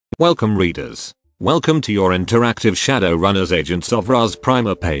Welcome readers. Welcome to your interactive Shadowrunners Agents of Ra's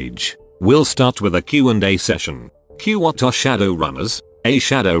primer page. We'll start with a Q&A session. Q. What are Shadowrunners?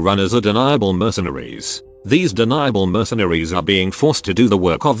 Shadowrunners are deniable mercenaries. These deniable mercenaries are being forced to do the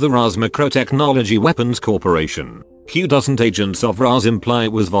work of the Ra's Macrotechnology Weapons Corporation. Q. Doesn't Agents of Ra's imply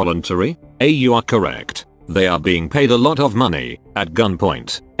it was voluntary? You are correct. They are being paid a lot of money, at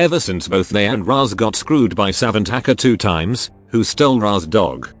gunpoint, ever since both they and Raz got screwed by Savant Hacker 2 times, who stole Ra's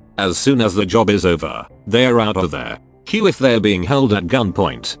dog. As soon as the job is over, they are out of there. Q. If they're being held at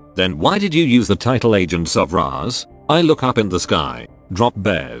gunpoint, then why did you use the title Agents of Raz? I look up in the sky. Drop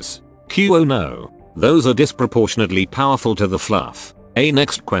bears. Q. Oh no. Those are disproportionately powerful to the fluff.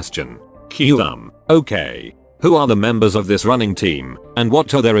 Next question. Q. Okay. Who are the members of this running team, and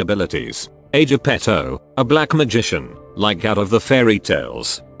what are their abilities? Geppetto, a black magician, like out of the fairy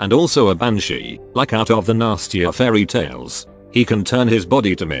tales, and also a banshee, like out of the nastier fairy tales. He can turn his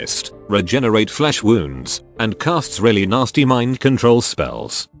body to mist, regenerate flesh wounds, and casts really nasty mind control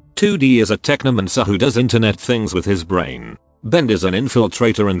spells. 2D is a technomancer who does internet things with his brain. Bend is an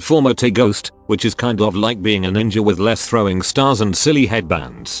infiltrator and former ghost, which is kind of like being a ninja with less throwing stars and silly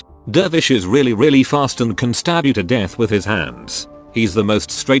headbands. Dervish is really fast and can stab you to death with his hands. He's the most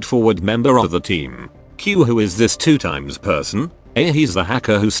straightforward member of the team. Q. Who is this 2x person? He's the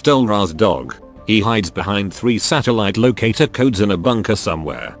hacker who stole Ra's dog. He hides behind 3 satellite locator codes in a bunker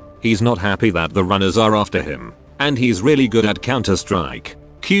somewhere. He's not happy that the runners are after him. And he's really good at Counter-Strike.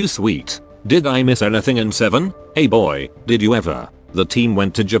 Q. Sweet. Did I miss anything in 7? Hey boy, did you ever? The team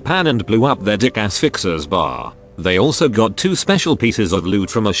went to Japan and blew up their dick-ass fixer's bar. They also got 2 special pieces of loot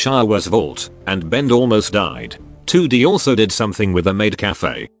from a shower's vault, and Bend almost died. 2D also did something with a maid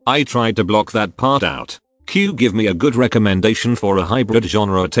cafe. I tried to block that part out. Q. Give me a good recommendation for a hybrid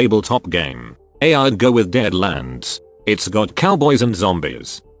genre tabletop game. I'd go with Deadlands. It's got cowboys and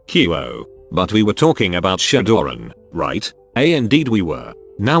zombies. Q. But we were talking about Shadowrun, right? Indeed we were.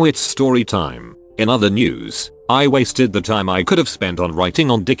 Now it's story time. In other news, I wasted the time I could have spent on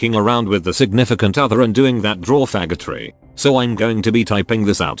writing on dicking around with the significant other and doing that draw faggotry. So I'm going to be typing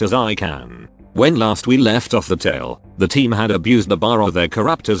this out as I can. When last we left off the tale, the team had abused the bar of their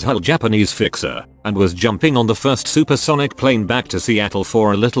corrupt as hell Japanese fixer, and was jumping on the first supersonic plane back to Seattle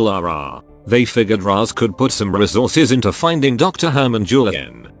for a little RR. They figured Raz could put some resources into finding Dr. Herman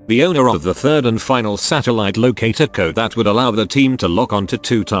Julien, the owner of the 3rd and final satellite locator code that would allow the team to lock onto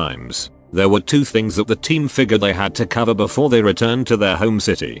 2 times. There were 2 things that the team figured they had to cover before they returned to their home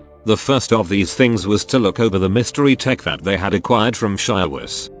city. The first of these things was to look over the mystery tech that they had acquired from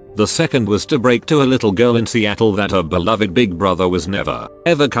Shirewis. The second was to break to a little girl in Seattle that her beloved big brother was never,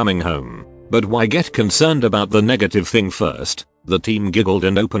 ever coming home. But why get concerned about the negative thing first? The team giggled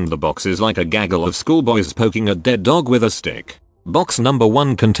and opened the boxes like a gaggle of schoolboys poking a dead dog with a stick. Box number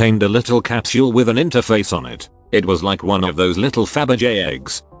 1 contained a little capsule with an interface on it. It was like one of those little Fabergé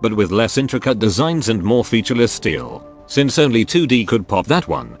eggs, but with less intricate designs and more featureless steel. Since only 2D could pop that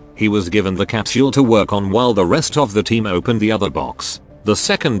one, he was given the capsule to work on while the rest of the team opened the other box. The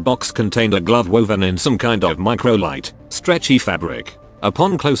second box contained a glove woven in some kind of microlight, stretchy fabric.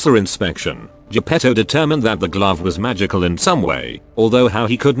 Upon closer inspection, Geppetto determined that the glove was magical in some way, although how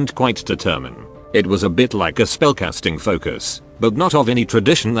he couldn't quite determine. It was a bit like a spellcasting focus, but not of any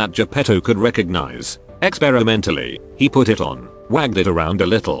tradition that Geppetto could recognize. Experimentally, he put it on, wagged it around a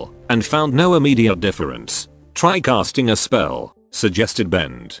little, and found no immediate difference. Try casting a spell, suggested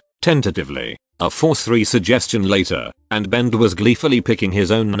Bend, tentatively. A Force 3 suggestion later, and Bend was gleefully picking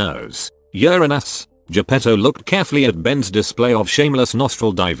his own nose. Uranus. Geppetto looked carefully at Bend's display of shameless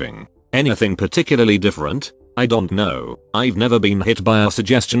nostril diving. Anything particularly different? I don't know. I've never been hit by a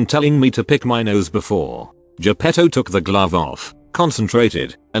suggestion telling me to pick my nose before. Geppetto took the glove off,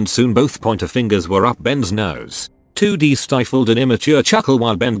 concentrated, and soon both pointer fingers were up Bend's nose. 2D stifled an immature chuckle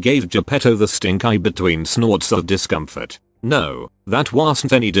while Bend gave Geppetto the stink eye between snorts of discomfort. No, that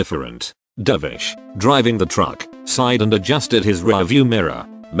wasn't any different. Dervish, driving the truck, sighed and adjusted his rearview mirror.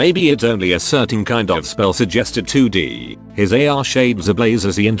 Maybe it's only a certain kind of spell, suggested 2D, his AR shades ablaze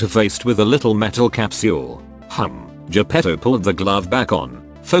as he interfaced with a little metal capsule. Geppetto pulled the glove back on,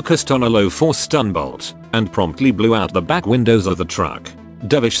 focused on a low force stun bolt, and promptly blew out the back windows of the truck.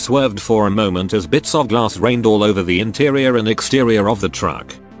 Dervish swerved for a moment as bits of glass rained all over the interior and exterior of the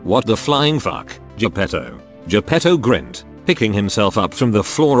truck. What the flying fuck, Geppetto? Geppetto grinned, picking himself up from the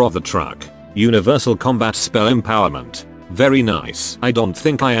floor of the truck. Universal combat spell empowerment. Very nice. I don't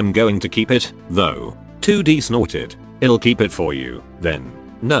think I am going to keep it, though. 2D snorted. I'll keep it for you, then.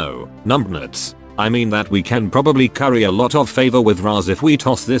 No, numbnuts. I mean that we can probably curry a lot of favor with Raz if we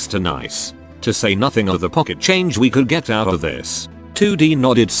toss this to Nice. To say nothing of the pocket change we could get out of this. 2D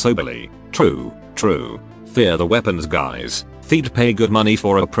nodded soberly. True. Fear the weapons guys. They'd pay good money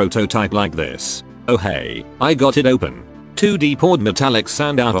for a prototype like this. Oh hey, I got it open. 2D poured metallic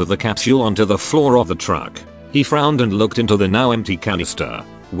sand out of the capsule onto the floor of the truck. He frowned and looked into the now empty canister.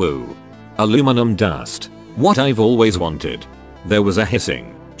 Woo. Aluminum dust. What I've always wanted. There was a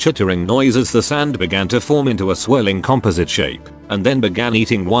hissing, chittering noise as the sand began to form into a swirling composite shape, and then began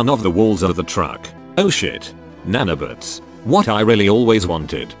eating one of the walls of the truck. Oh shit. Nanobots. What I really always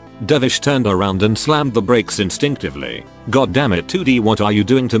wanted. Dervish turned around and slammed the brakes instinctively. God damn it 2D, what are you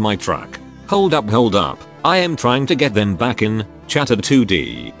doing to my truck? Hold up. I am trying to get them back in, chattered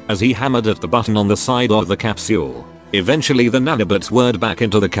 2D, as he hammered at the button on the side of the capsule. Eventually the nanobots whirred back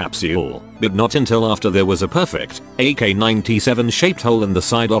into the capsule, but not until after there was a perfect AK-97 shaped hole in the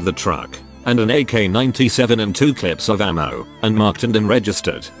side of the truck, and an AK-97 and 2 clips of ammo, unmarked and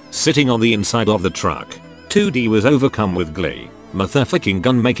unregistered, sitting on the inside of the truck. 2D was overcome with glee. Motherfucking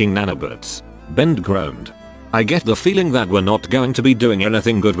gun making nanobots. Bend groaned. I get the feeling that we're not going to be doing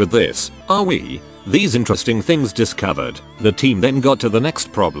anything good with this, are we? These interesting things discovered, the team then got to the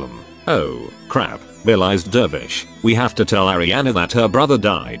next problem. Oh, crap, realized Dervish. We have to tell Ariana that her brother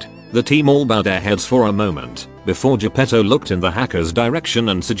died. The team all bowed their heads for a moment, before Geppetto looked in the hacker's direction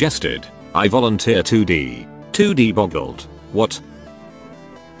and suggested, I volunteer 2D. 2D boggled. What?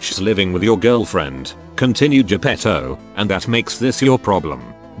 She's living with your girlfriend, continued Geppetto, and that makes this your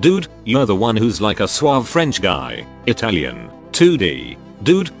problem. Dude, you're the one who's like a suave French guy. Italian. 2D.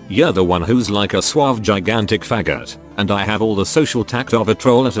 Dude, you're the one who's like a suave gigantic faggot, and I have all the social tact of a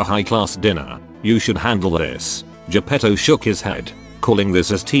troll at a high-class dinner. You should handle this. Geppetto shook his head, calling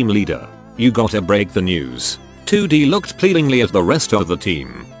this as team leader. You gotta break the news. 2D looked pleadingly at the rest of the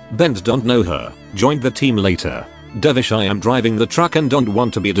team. Bend don't know her, joined the team later. Dervish, I am driving the truck and don't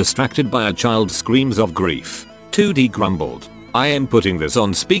want to be distracted by a child's screams of grief. 2D grumbled. I am putting this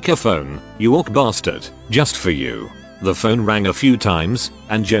on speakerphone, you orc bastard, just for you. The phone rang a few times,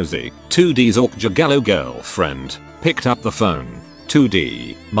 and Josie, 2D's orc Jagallo girlfriend, picked up the phone.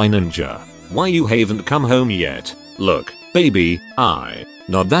 2D, my ninja. Why you haven't come home yet? Look, baby,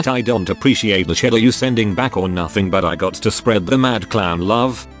 not that I don't appreciate the cheddar you sending back or nothing, but I got to spread the mad clown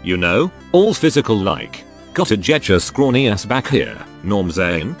love, you know, all physical like. Gotta get your scrawny ass back here, Norm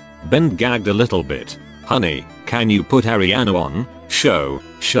Zane. Ben gagged a little bit. Honey, can you put Ariana on? Show.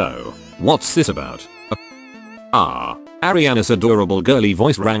 What's this about? Ariana's adorable girly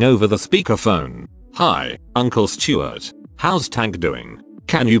voice rang over the speakerphone. Hi, Uncle Stuart. How's Tank doing?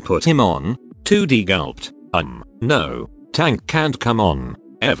 Can you put him on? 2D gulped. No. Tank can't come on.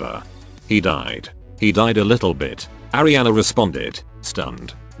 Ever. He died a little bit. Ariana responded,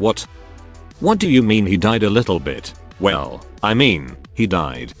 stunned. What? What do you mean he died a little bit? Well, I mean, he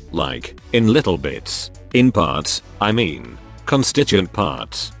died, like, in little bits. In parts, I mean, constituent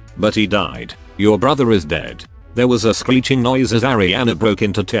parts. But he died. Your brother is dead. There was a screeching noise as Ariana broke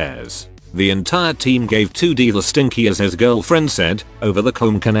into tears. The entire team gave 2D the stinky, as his girlfriend said, over the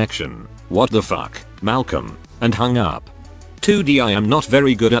comb connection. What the fuck, Malcolm? And hung up. 2D, I am not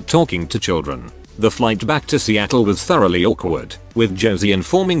very good at talking to children. The flight back to Seattle was thoroughly awkward, with Josie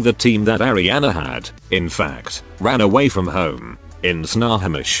informing the team that Ariana had, in fact, ran away from home in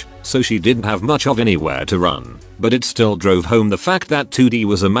Snohomish, so she didn't have much of anywhere to run, but it still drove home the fact that 2D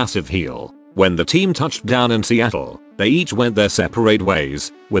was a massive heel. When the team touched down in Seattle, they each went their separate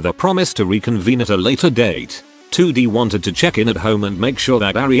ways, with a promise to reconvene at a later date. 2D wanted to check in at home and make sure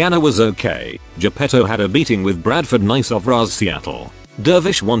that Ariana was okay. Geppetto had a meeting with Bradford Nice of Raz Seattle.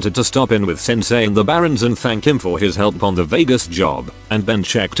 Dervish wanted to stop in with Sensei and the Barons and thank him for his help on the Vegas job, and Ben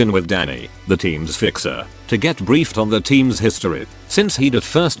checked in with Danny, the team's fixer, to get briefed on the team's history, since he'd at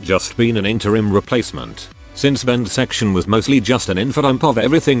first just been an interim replacement. Since Ben's section was mostly just an infodump of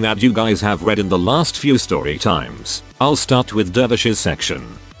everything that you guys have read in the last few story times, I'll start with Dervish's section.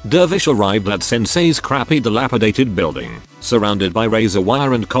 Dervish arrived at Sensei's crappy dilapidated building, surrounded by razor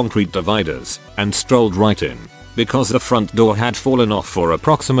wire and concrete dividers, and strolled right in. Because the front door had fallen off for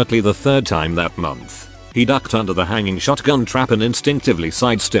approximately the third time that month, he ducked under the hanging shotgun trap and instinctively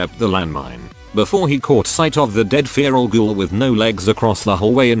sidestepped the landmine, before he caught sight of the dead feral ghoul with no legs across the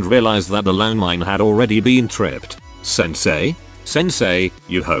hallway and realized that the landmine had already been tripped. Sensei? Sensei,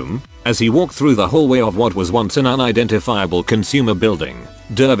 you home? As he walked through the hallway of what was once an unidentifiable consumer building,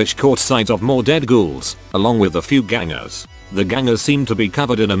 Dervish caught sight of more dead ghouls, along with a few gangers. The gangers seemed to be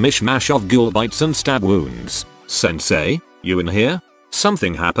covered in a mishmash of ghoul bites and stab wounds. Sensei, you in here?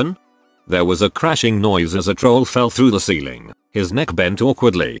 Something happen? There was a crashing noise as a troll fell through the ceiling, his neck bent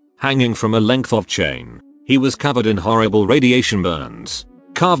awkwardly, hanging from a length of chain. He was covered in horrible radiation burns.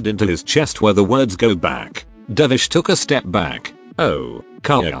 Carved into his chest were the words "Go back." Dervish took a step back, Oh,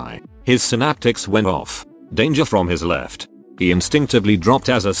 Kai. His synaptics went off. Danger from his left. He instinctively dropped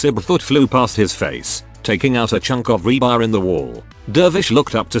as a sib-foot flew past his face, taking out a chunk of rebar in the wall. Dervish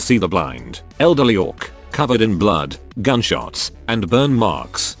looked up to see the blind, elderly orc, covered in blood, gunshots, and burn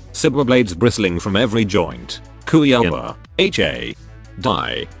marks, saber blades bristling from every joint. Kuyawa. Ha.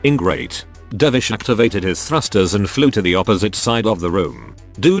 Die. Ingrate. Dervish activated his thrusters and flew to the opposite side of the room.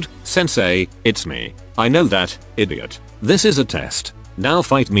 Dude, sensei, it's me. I know that, idiot. This is a test. Now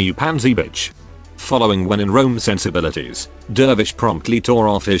fight me, you pansy bitch. Following when in Rome sensibilities, Dervish promptly tore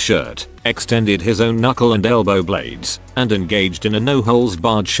off his shirt, extended his own knuckle and elbow blades, and engaged in a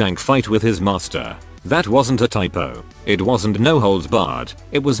no-holds-barred shank fight with his master. That wasn't a typo. It wasn't no holds barred,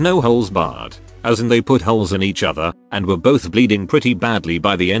 it was no holes barred. As in they put holes in each other, and were both bleeding pretty badly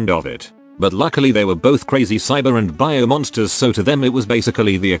by the end of it. But luckily they were both crazy cyber and bio monsters, so to them it was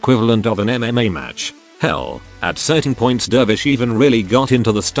basically the equivalent of an MMA match. Hell, at certain points Dervish even really got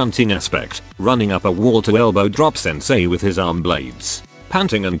into the stunting aspect, running up a wall to elbow drop sensei with his arm blades.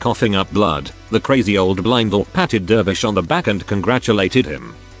 Panting and coughing up blood, the crazy old blind orc patted Dervish on the back and congratulated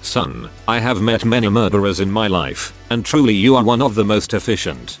him. Son, I have met many murderers in my life, and truly you are one of the most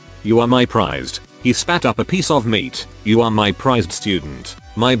efficient. You are my prized. He spat up a piece of meat. You are my prized student,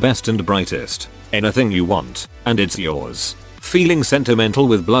 my best and brightest. Anything you want, and it's yours. Feeling sentimental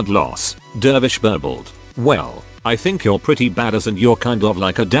with blood loss, Dervish burbled. Well, I think you're pretty badass and you're kind of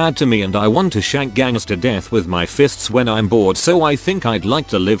like a dad to me, and I want to shank gangs to death with my fists when I'm bored, so I think I'd like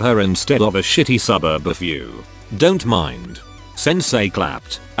to live her instead of a shitty suburb of you. Don't mind. Sensei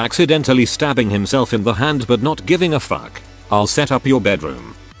clapped, accidentally stabbing himself in the hand but not giving a fuck. I'll set up your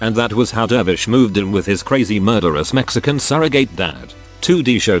bedroom. And that was how Dervish moved in with his crazy murderous Mexican surrogate dad.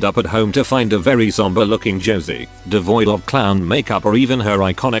 2D showed up at home to find a very somber looking Josie, devoid of clown makeup or even her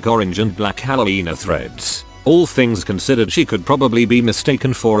iconic orange and black Halloween threads. All things considered, she could probably be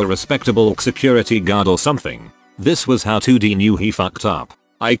mistaken for a respectable security guard or something. This was how 2D knew he fucked up.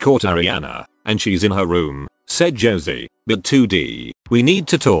 I caught Ariana, and she's in her room, said Josie, but 2D, we need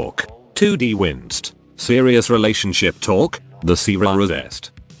to talk. 2D winced. Serious relationship talk? The Sierra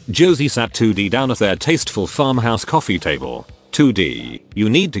zest. Josie sat 2D down at their tasteful farmhouse coffee table. 2D, you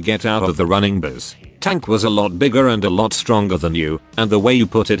need to get out of the running biz. Tank was a lot bigger and a lot stronger than you, and the way you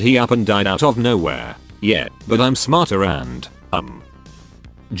put it, he up and died out of nowhere. Yeah, but I'm smarter and,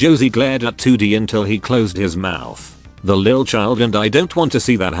 Josie glared at 2D until he closed his mouth. The lil child, and I don't want to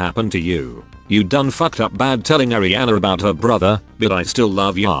see that happen to you. You done fucked up bad telling Ariana about her brother, but I still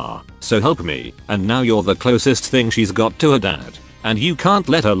love ya, so help me, and now you're the closest thing she's got to her dad. And you can't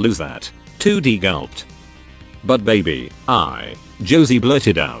let her lose that. 2D gulped. But baby, Josie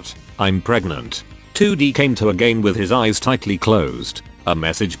blurted out, I'm pregnant. 2D came to again with his eyes tightly closed. A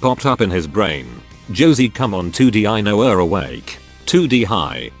message popped up in his brain. Josie, come on 2D, I know you're awake. 2D,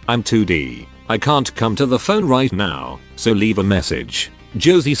 hi, I'm 2D. I can't come to the phone right now, so leave a message.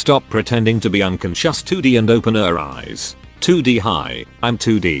 Josie stopped pretending to be unconscious 2D and open her eyes. 2D, hi, I'm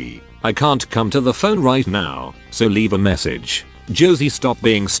 2D. I can't come to the phone right now, so leave a message. Josie, stop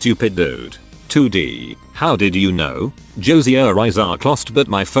being stupid dude. 2D, how did you know? Josie, her eyes are closed but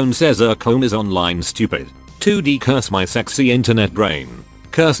my phone says her comb is online, stupid. 2D, curse my sexy internet brain.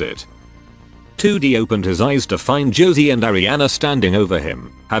 Curse it. 2D opened his eyes to find Josie and Ariana standing over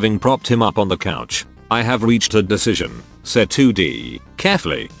him, having propped him up on the couch. I have reached a decision, said 2D,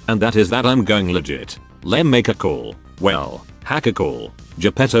 carefully, and that is that I'm going legit. Lem, make a call. Well, hack a call.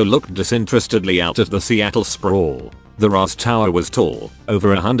 Geppetto looked disinterestedly out at the Seattle sprawl. The Ross Tower was tall, over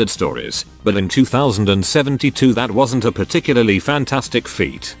 100 stories, but in 2072 that wasn't a particularly fantastic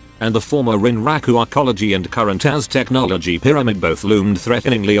feat. And the former Rinraku archaeology and current Az technology pyramid both loomed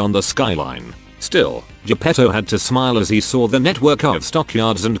threateningly on the skyline. Still, Geppetto had to smile as he saw the network of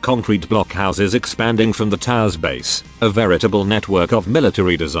stockyards and concrete blockhouses expanding from the tower's base, a veritable network of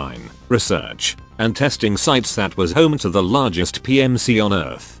military design, research, and testing sites that was home to the largest PMC on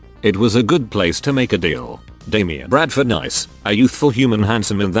Earth. It was a good place to make a deal. Damian Bradford Nice, a youthful human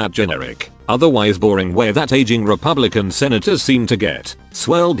handsome in that generic, otherwise boring way that aging Republican senators seem to get,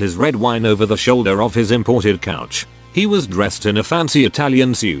 swirled his red wine over the shoulder of his imported couch. He was dressed in a fancy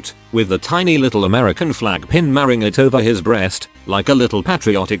Italian suit, with a tiny little American flag pin marrying it over his breast, like a little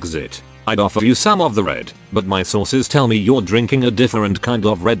patriotic zit. I'd offer you some of the red, but my sources tell me you're drinking a different kind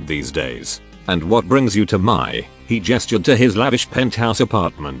of red these days. And what brings you to my, he gestured to his lavish penthouse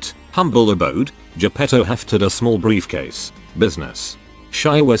apartment, humble abode? Geppetto hefted a small briefcase. Business.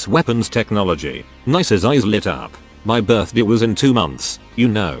 Shiwas weapons technology. Nice's eyes lit up. My birthday was in 2 months, you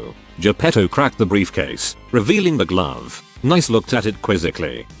know. Geppetto cracked the briefcase, revealing the glove. Nice looked at it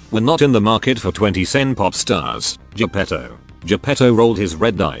quizzically. We're not in the market for 20-cent pop stars, Geppetto. Geppetto rolled his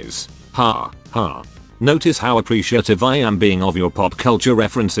red eyes. Ha, ha. Notice how appreciative I am being of your pop culture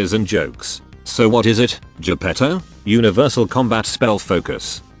references and jokes. So what is it, Geppetto? Universal combat spell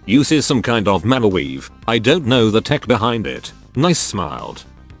focus. Uses some kind of mana weave. I don't know the tech behind it. Nice smiled.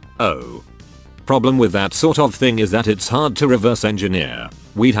 Oh. Problem with that sort of thing is that it's hard to reverse engineer.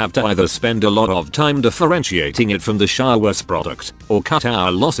 We'd have to either spend a lot of time differentiating it from the SHADOWRUN product, or cut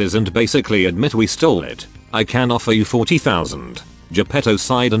our losses and basically admit we stole it. I can offer you 40,000. Geppetto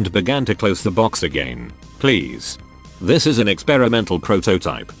sighed and began to close the box again. Please. This is an experimental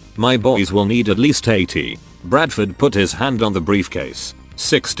prototype. My boys will need at least 80. Bradford put his hand on the briefcase.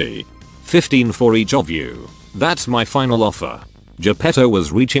 60. 15 for each of you. That's my final offer. Geppetto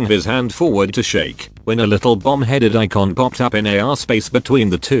was reaching his hand forward to shake when a little bomb-headed icon popped up in AR space between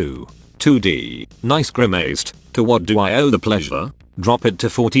the two. 2D. Nice grimaced. To what do I owe the pleasure? Drop it to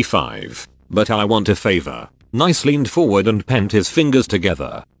 45. But I want a favor. Nice leaned forward and penned his fingers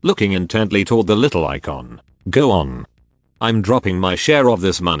together, looking intently toward the little icon. Go on. I'm dropping my share of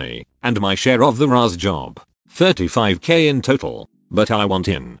this money, and my share of the Raz job. 35k in total. But I want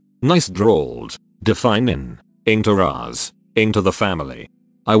in. Nice drawled. Define in. Into Raz. Into the family.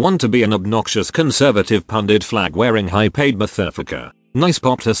 I want to be an obnoxious conservative pundit flag wearing high paid motherfucker. Nice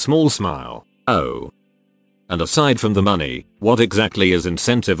popped a small smile. Oh. And aside from the money, what exactly is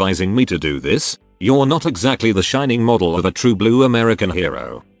incentivizing me to do this? You're not exactly the shining model of a true blue American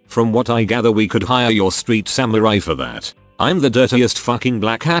hero. From what I gather we could hire your street samurai for that. I'm the dirtiest fucking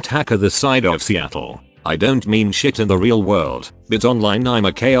black hat hacker this side of Seattle. I don't mean shit in the real world, but online I'm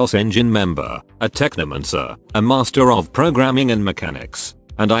a Chaos Engine member, a technomancer, a master of programming and mechanics.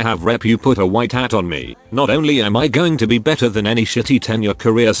 And I have rep you put a white hat on me. Not only am I going to be better than any shitty tenure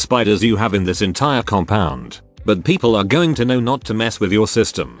career spiders you have in this entire compound, but people are going to know not to mess with your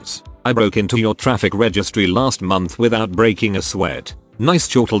systems. I broke into your traffic registry last month without breaking a sweat. Nice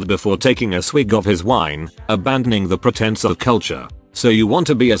chortled before taking a swig of his wine, abandoning the pretense of culture. So you want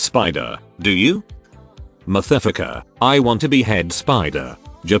to be a spider, do you? Motherfucker, I want to be head spider.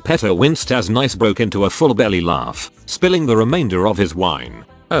 Geppetto winced as Nice broke into a full belly laugh, spilling the remainder of his wine.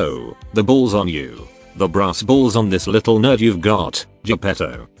 Oh, the balls on you. The brass balls on this little nerd you've got,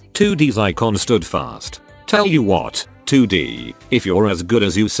 Geppetto. 2D's icon stood fast. Tell you what, 2D, if you're as good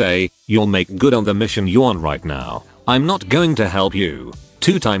as you say, you'll make good on the mission you're on right now. I'm not going to help you.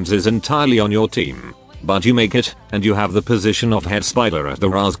 2 times is entirely on your team. But you make it, and you have the position of head spider at the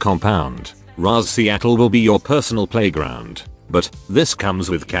Raz compound. Raz Seattle will be your personal playground. But this comes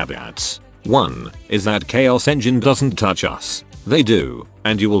with caveats. 1 is that Chaos Engine doesn't touch us. They do,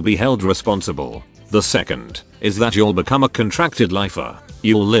 and you will be held responsible. The second is that you'll become a contracted lifer.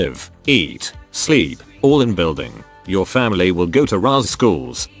 You'll live, eat, sleep, all in building. Your family will go to Raz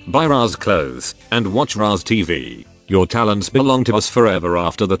schools, buy Raz clothes, and watch Raz TV. Your talents belong to us forever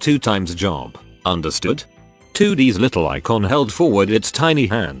after the 2 times job. Understood? 2D's little icon held forward its tiny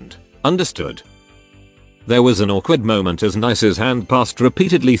hand. Understood. There was an awkward moment as Nice's hand passed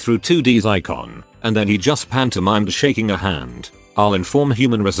repeatedly through 2D's icon, and then he just pantomimed shaking a hand. I'll inform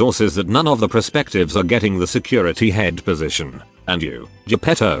human resources that none of the perspectives are getting the security head position. And you,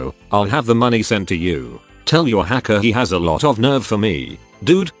 Geppetto, I'll have the money sent to you. Tell your hacker he has a lot of nerve for me.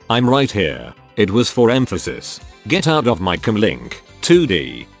 Dude, I'm right here. It was for emphasis. Get out of my comlink,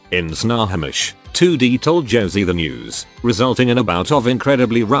 2D. In Snahamish, 2D told Josie the news, resulting in a bout of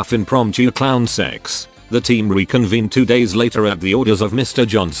incredibly rough impromptu clown sex. The team reconvened 2 days later at the orders of Mr.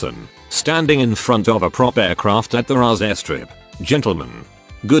 Johnson, standing in front of a prop aircraft at the Raz airstrip. Gentlemen,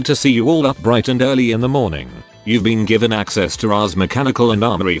 good to see you all up bright and early in the morning. You've been given access to Raz mechanical and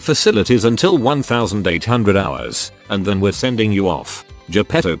armory facilities until 1800 hours, and then we're sending you off.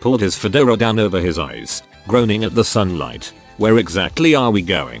 Geppetto pulled his fedora down over his eyes, groaning at the sunlight. Where exactly are we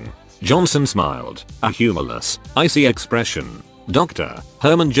going? Johnson smiled, a humorless, icy expression. Dr.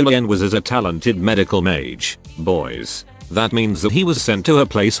 Herman Julien was as a talented medical mage. Boys. That means that he was sent to a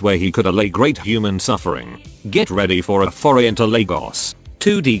place where he could allay great human suffering. Get ready for a foray into Lagos.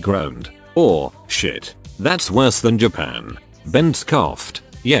 2D groaned. Oh, shit. That's worse than Japan. Ben scoffed.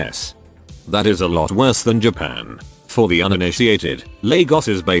 Yes. That is a lot worse than Japan. For the uninitiated, Lagos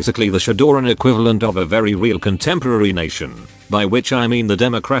is basically the SHADOWRUN equivalent of a very real contemporary nation, by which I mean the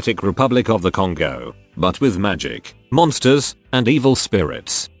Democratic Republic of the Congo, but with magic, monsters, and evil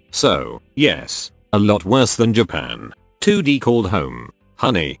spirits. So, yes, a lot worse than Japan. 2D called home.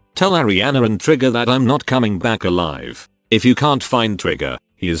 Honey, tell Ariana and Trigger that I'm not coming back alive. If you can't find Trigger,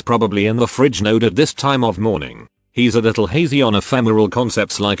 he is probably in the fridge node at this time of morning. He's a little hazy on ephemeral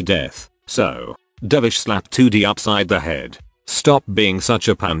concepts like death, so Devish slapped 2D upside the head. Stop being such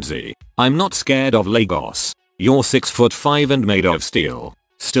a pansy. I'm not scared of Lagos. You're 6'5" and made of steel.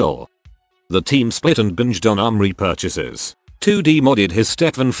 Still. The team split and binged on armory purchases. 2D modded his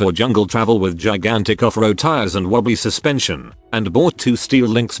Stefan for jungle travel with gigantic off-road tires and wobbly suspension, and bought 2 Steel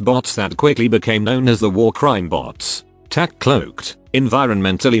Lynx bots that quickly became known as the War Crime bots. Tack cloaked,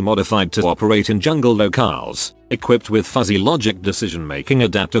 environmentally modified to operate in jungle locales, equipped with fuzzy logic decision-making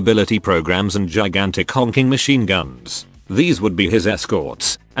adaptability programs and gigantic honking machine guns. These would be his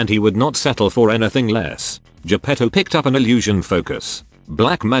escorts, and he would not settle for anything less. Geppetto picked up an illusion focus.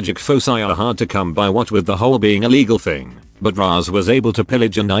 Black magic foci are hard to come by, what with the whole being a legal thing, but Raz was able to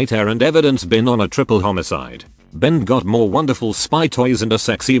pillage a night errant evidence bin on a triple homicide. Ben got more wonderful spy toys and a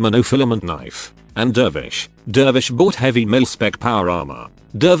sexy monofilament knife. And Dervish bought heavy mil-spec power armor.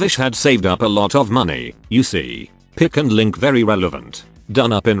 Dervish had saved up a lot of money, you see. Pick and link very relevant.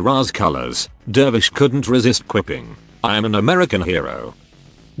 Done up in Raz colors, Dervish couldn't resist quipping, "I am an American hero."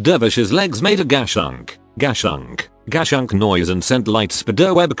 Dervish's legs made a gashunk noise and sent light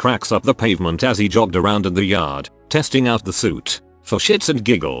spiderweb cracks up the pavement as he jogged around in the yard, testing out the suit. For shits and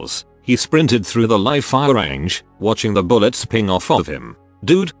giggles, he sprinted through the live fire range, watching the bullets ping off of him.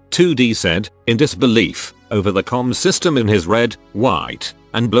 "Dude," 2D said, in disbelief, over the comms system in his red, white,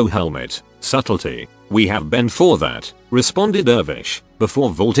 and blue helmet. "Subtlety. We have Ben for that," responded Dervish,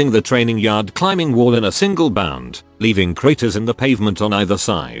 before vaulting the training yard climbing wall in a single bound, leaving craters in the pavement on either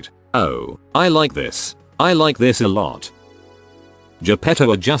side. "Oh, I like this. I like this a lot."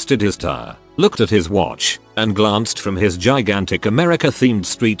 Geppetto adjusted his tie, looked at his watch, and glanced from his gigantic America-themed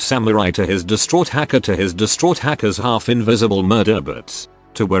street samurai to his distraught hacker to his distraught hacker's half-invisible murder bots,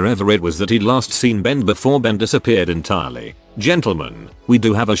 to wherever it was that he'd last seen Ben before Ben disappeared entirely. "Gentlemen, we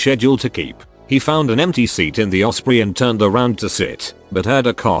do have a schedule to keep." He found an empty seat in the Osprey and turned around to sit, but heard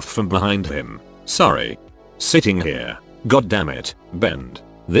a cough from behind him. "Sorry. Sitting here. Goddammit, Ben.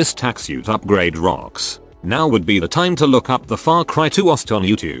 This tack suit upgrade rocks. Now would be the time to look up the Far Cry 2 OST on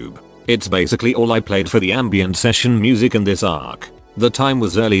YouTube. It's basically all I played for the ambient session music in this arc." The time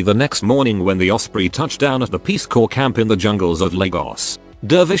was early the next morning when the Osprey touched down at the Peace Corps camp in the jungles of Lagos.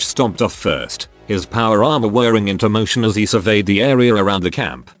 Dervish stomped off first, his power armor whirring into motion as he surveyed the area around the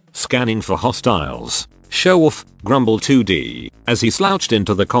camp, scanning for hostiles. "Show off," grumbled 2D, as he slouched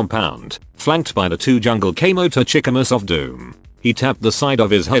into the compound, flanked by the 2 jungle K-Motor Chikamas of Doom. He tapped the side of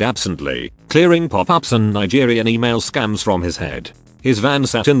his head absently, clearing pop-ups and Nigerian email scams from his head. His van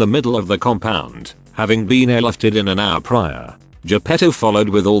sat in the middle of the compound, having been airlifted in an hour prior. Geppetto followed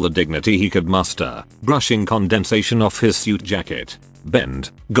with all the dignity he could muster, brushing condensation off his suit jacket. Ben,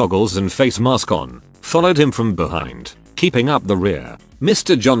 goggles and face mask on, followed him from behind, keeping up the rear.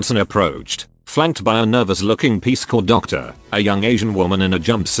 Mr. Johnson approached, flanked by a nervous-looking Peace Corps doctor, a young Asian woman in a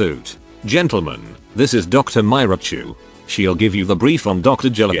jumpsuit. "Gentlemen, this is Dr. Myra Chu. She'll give you the brief on Dr.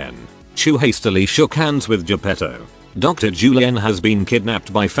 Julien." Chu hastily shook hands with Geppetto. "Dr. Julien has been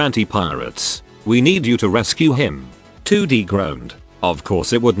kidnapped by Fanti pirates. We need you to rescue him." 2D groaned. "Of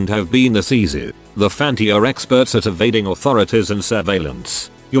course it wouldn't have been this easy. The Fanti are experts at evading authorities and surveillance.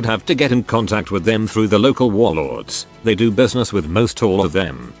 You'd have to get in contact with them through the local warlords. They do business with most all of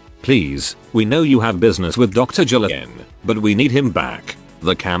them. Please, we know you have business with Dr. Julien, but we need him back.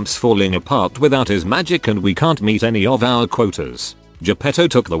 The camp's falling apart without his magic and we can't meet any of our quotas." Geppetto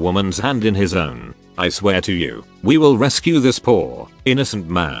took the woman's hand in his own. "I swear to you, we will rescue this poor, innocent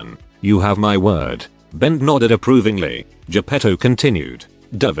man. You have my word." Ben nodded approvingly. Geppetto continued.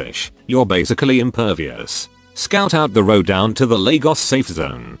 "Dervish, you're basically impervious. Scout out the road down to the Lagos safe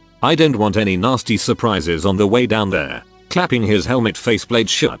zone. I don't want any nasty surprises on the way down there." Clapping his helmet faceplate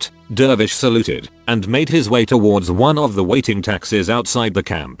shut, Dervish saluted and made his way towards one of the waiting taxis outside the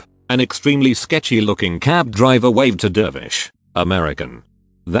camp. An extremely sketchy looking cab driver waved to Dervish. "American.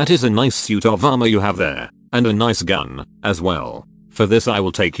 That is a nice suit of armor you have there, and a nice gun, as well. For this I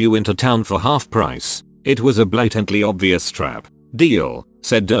will take you into town for half price." It was a blatantly obvious trap. "Deal,"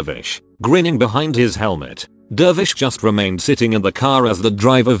 said Dervish, grinning behind his helmet. Dervish just remained sitting in the car as the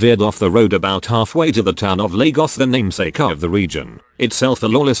driver veered off the road about halfway to the town of Lagos, the namesake of the region, itself a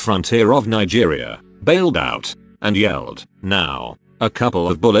lawless frontier of Nigeria, bailed out, and yelled. Now, a couple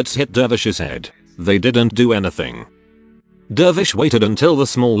of bullets hit Dervish's head. They didn't do anything. Dervish waited until the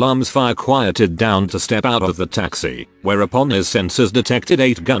small arms fire quieted down to step out of the taxi, whereupon his sensors detected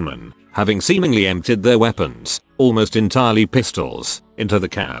 8 gunmen, having seemingly emptied their weapons, almost entirely pistols, into the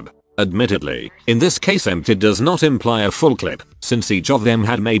cab. Admittedly, in this case emptied does not imply a full clip, since each of them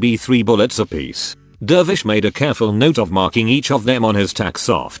had maybe 3 bullets apiece. Dervish made a careful note of marking each of them on his tac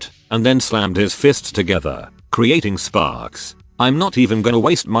soft, and then slammed his fists together, creating sparks. "I'm not even gonna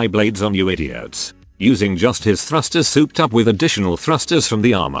waste my blades on you idiots." Using just his thrusters souped up with additional thrusters from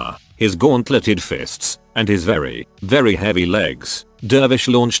the armor, his gauntleted fists and his very, very heavy legs, Dervish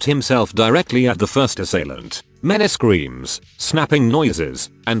launched himself directly at the first assailant. Many screams, snapping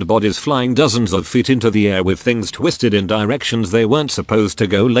noises, and bodies flying dozens of feet into the air with things twisted in directions they weren't supposed to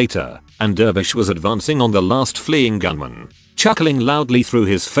go later, and Dervish was advancing on the last fleeing gunman, chuckling loudly through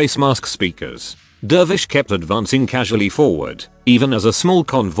his face mask speakers. Dervish kept advancing casually forward, even as a small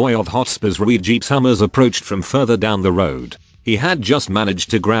convoy of Hotspur's Reed Jeeps Hummers approached from further down the road. He had just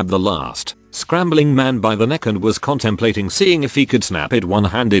managed to grab the last, scrambling man by the neck and was contemplating seeing if he could snap it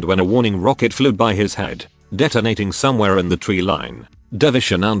one-handed when a warning rocket flew by his head, detonating somewhere in the tree line.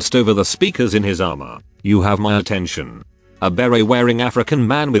 Dervish announced over the speakers in his armor, "You have my attention." A beret-wearing African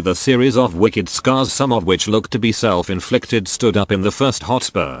man with a series of wicked scars, some of which looked to be self-inflicted, stood up in the first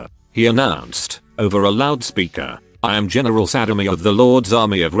Hotspur. He announced, over a loudspeaker, "I am General Sadomi of the Lord's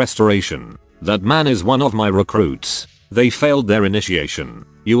Army of Restoration. That man is one of my recruits. They failed their initiation.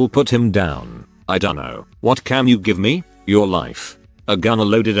 You'll put him down. I dunno. What can you give me? Your life. A gunner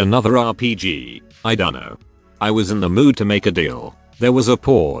loaded another RPG. I dunno." I was in the mood to make a deal. There was a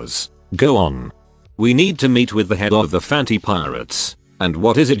pause. "Go on." "We need to meet with the head of the Fanti Pirates. And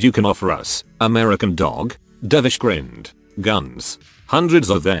what is it you can offer us? American dog?" Dervish grinned. "Guns. Hundreds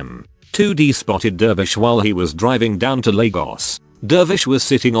of them." 2D spotted Dervish while he was driving down to Lagos. Dervish was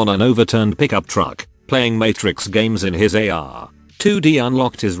sitting on an overturned pickup truck, playing Matrix games in his AR. 2D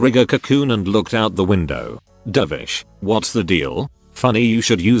unlocked his rigger cocoon and looked out the window. "Dervish, what's the deal?" "Funny you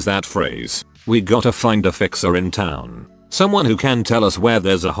should use that phrase. We gotta find a fixer in town. Someone who can tell us where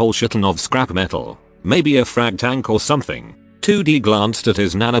there's a whole shitton of scrap metal. Maybe a frag tank or something." 2D glanced at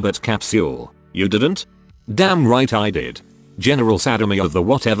his nanobot capsule. "You didn't?" "Damn right I did. General Sadomi of the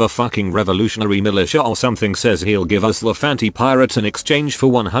whatever fucking revolutionary militia or something says he'll give us the Fanti Pirates in exchange for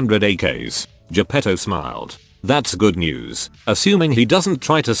 100 AKs. Geppetto smiled. "That's good news, assuming he doesn't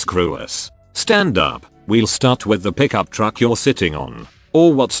try to screw us. Stand up. We'll start with the pickup truck you're sitting on.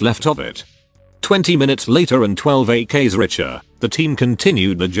 Or what's left of it." 20 minutes later and 12 AKs richer, the team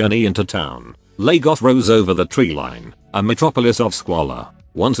continued the journey into town. Lagos rose over the tree line, a metropolis of squalor.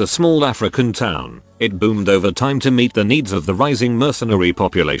 Once a small African town, it boomed over time to meet the needs of the rising mercenary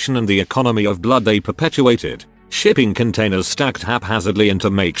population and the economy of blood they perpetuated. Shipping containers stacked haphazardly into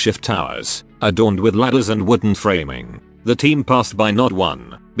makeshift towers, adorned with ladders and wooden framing. The team passed by not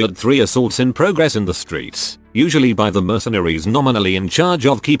one, but 3 assaults in progress in the streets, usually by the mercenaries nominally in charge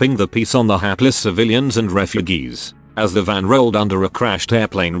of keeping the peace on the hapless civilians and refugees. As the van rolled under a crashed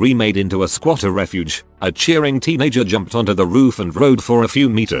airplane remade into a squatter refuge, a cheering teenager jumped onto the roof and rode for a few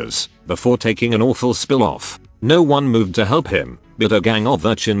meters, before taking an awful spill off. No one moved to help him, but a gang of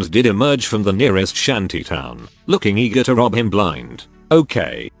urchins did emerge from the nearest shantytown, looking eager to rob him blind.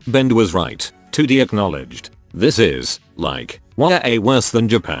 "Okay, Bend was right," 2D acknowledged. "This is, like, way worse than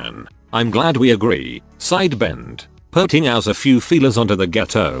Japan. I'm glad we agree," sighed Bend, putting out a few feelers onto the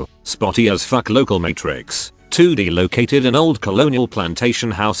ghetto, spotty as fuck local Matrix. 2D located an old colonial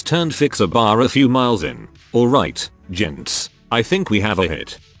plantation house turned fixer bar a few miles in. "Alright, gents, I think we have a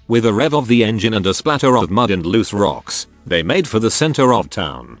hit." With a rev of the engine and a splatter of mud and loose rocks, they made for the center of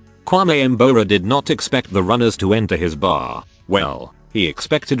town. Kwame Mbora did not expect the runners to enter his bar. Well, he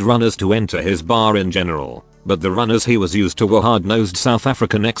expected runners to enter his bar in general, but the runners he was used to were hard-nosed South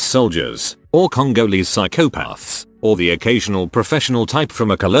African ex-soldiers, or Congolese psychopaths, or the occasional professional type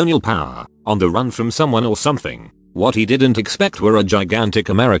from a colonial power, on the run from someone or something. What he didn't expect were a gigantic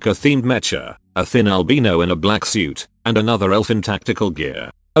America-themed mecha, a thin albino in a black suit, and another elf in tactical gear.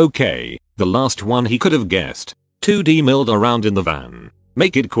 Okay, the last one he could have guessed. 2D milled around in the van.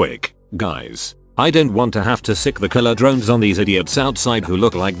 "Make it quick, guys. I don't want to have to sick the killer drones on these idiots outside who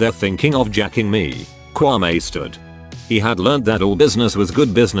look like they're thinking of jacking me." Kwame stood. He had learned that all business was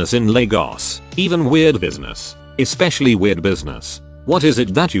good business in Lagos, even weird business. Especially weird business. "What is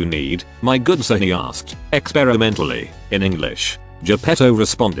it that you need, my good sir?" he asked, experimentally, in English. Geppetto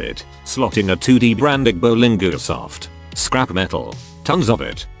responded, slotting a 2D branded Bolingo soft. "Scrap metal. Tons of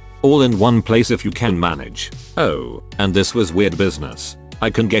it. All in one place if you can manage." "Oh, and this was weird business.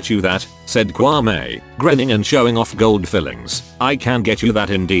 I can get you that," said Kwame, grinning and showing off gold fillings. "I can get you that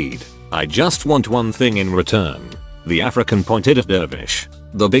indeed. I just want one thing in return." The African pointed at Dervish.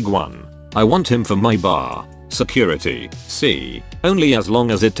 "The big one. I want him for my bar. Security, see. Only as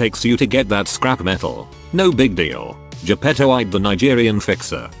long as it takes you to get that scrap metal. No big deal." Geppetto eyed the Nigerian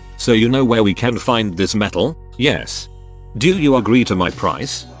fixer. "So you know where we can find this metal?" "Yes." "Do you agree to my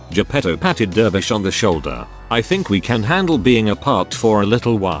price?" Geppetto patted Dervish on the shoulder. "I think we can handle being apart for a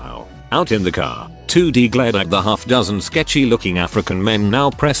little while." Out in the car, 2D glared at the half-dozen sketchy-looking African men now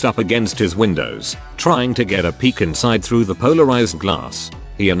pressed up against his windows, trying to get a peek inside through the polarized glass.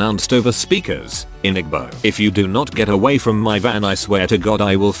 he announced over speakers, in Igbo. "If you do not get away from my van, I swear to God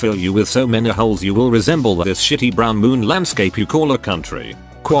I will fill you with so many holes you will resemble this shitty brown moon landscape you call a country."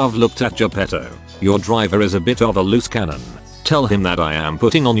 Quav looked at Geppetto. "Your driver is a bit of a loose cannon. Tell him that I am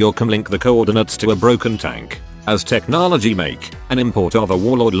putting on your comlink the coordinates to a broken tank. As technology make, an import of a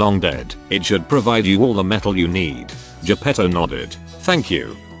warlord long dead, it should provide you all the metal you need." Geppetto nodded. "Thank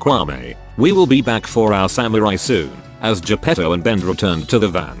you, Kwame. We will be back for our samurai soon." As Geppetto and Ben returned to the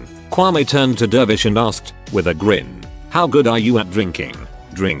van, Kwame turned to Dervish and asked, with a grin, "How good are you at drinking?"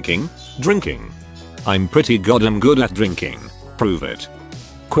 "Drinking? Drinking? I'm pretty goddamn good at drinking. Prove it."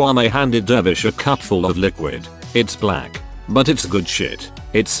 Kwame handed Dervish a cupful of liquid. "It's black. But it's good shit.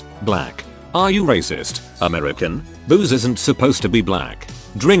 It's black." "Are you racist, American? Booze isn't supposed to be black.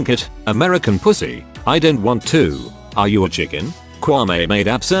 Drink it, American pussy." "I don't want to. Are you a chicken?" Kwame made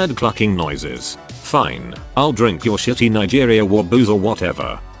absurd clucking noises. "Fine, I'll drink your shitty Nigeria war booze or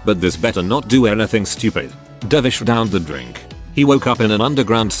whatever, but this better not do anything stupid." Dervish downed the drink. He woke up in an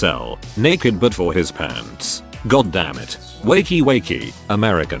underground cell, naked but for his pants. "God damn it. Wakey wakey,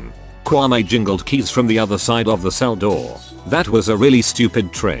 American." Kwame jingled keys from the other side of the cell door. "That was a really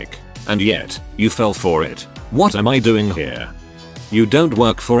stupid trick. And yet, you fell for it. What am I doing here?" "You don't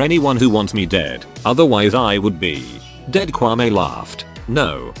work for anyone who wants me dead, otherwise I would be dead." Kwame laughed.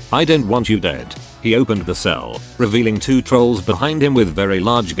 "No, I don't want you dead." He opened the cell, revealing 2 trolls behind him with very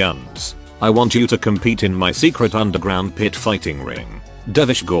large guns. "I want you to compete in my secret underground pit fighting ring."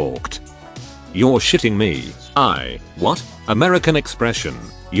 Dervish gawked. "You're shitting me." What? American expression.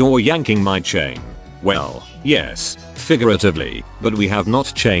 "You're yanking my chain." "Well, yes, figuratively, but we have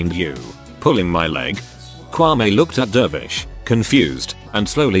not chained you." "Pulling my leg?" Kwame looked at Dervish, confused, and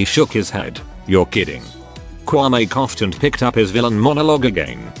slowly shook his head. "You're kidding." Kwame coughed and picked up his villain monologue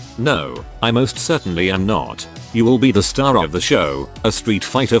again. "No, I most certainly am not. You will be the star of the show, a street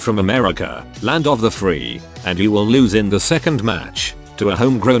fighter from America, land of the free, and you will lose in the second match to a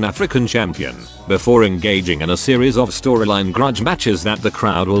homegrown African champion, before engaging in a series of storyline grudge matches that the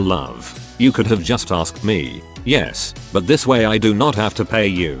crowd will love. You could have just asked me." "Yes, but this way I do not have to pay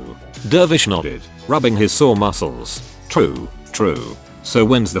you." Dervish nodded, rubbing his sore muscles. True. So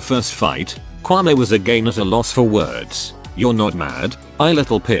when's the first fight?" Kwame was again at a loss for words. "You're not mad?" "I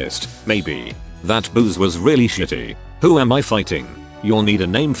little pissed, maybe. That booze was really shitty. Who am I fighting?" "You'll need a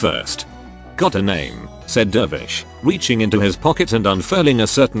name first." "Got a name," said Dervish, reaching into his pocket and unfurling a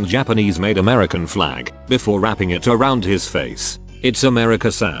certain Japanese-made American flag, before wrapping it around his face. "It's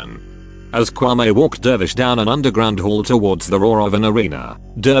America-san." As Kwame walked Dervish down an underground hall towards the roar of an arena,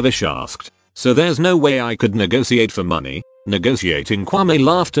 Dervish asked, "So there's no way I could negotiate for money?" "Negotiating?" Kwame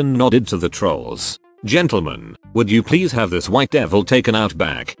laughed and nodded to the trolls. "Gentlemen, would you please have this white devil taken out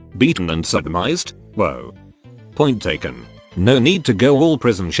back, beaten and sodomized?" "Whoa. Point taken. No need to go all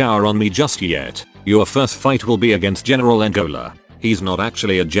prison shower on me just yet. Your first fight will be against General Angola. He's not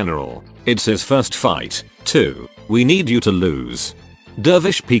actually a general. It's his first fight, too. We need you to lose."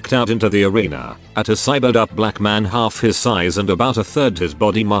 Dervish peeked out into the arena, at a cybered up black man half his size and about a third his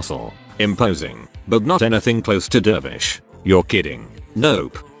body muscle. Imposing, but not anything close to Dervish. "You're kidding."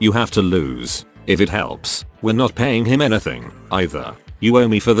 "Nope, you have to lose. If it helps, we're not paying him anything, either. You owe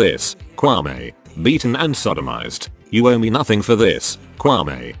me for this, Kwame. Beaten and sodomized. You owe me nothing for this,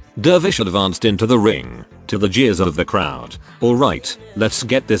 Kwame." Dervish advanced into the ring, to the jeers of the crowd. "Alright, let's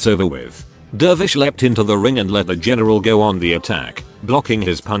get this over with." Dervish leapt into the ring and let the general go on the attack, blocking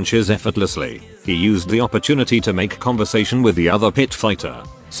his punches effortlessly. He used the opportunity to make conversation with the other pit fighter.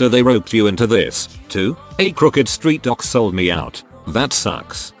 "So they roped you into this, too? A crooked street doc sold me out. That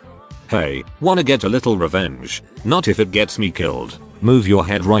sucks." "Hey, wanna get a little revenge? Not if it gets me killed. Move your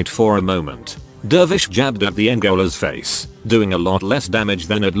head right for a moment." Dervish jabbed at the Angola's face, doing a lot less damage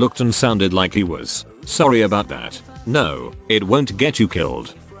than it looked and sounded like he was. "Sorry about that. No, it won't get you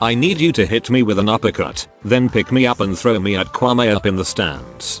killed. I need you to hit me with an uppercut, then pick me up and throw me at Kwame up in the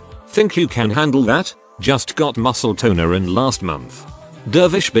stands. Think you can handle that? Just got muscle toner in last month."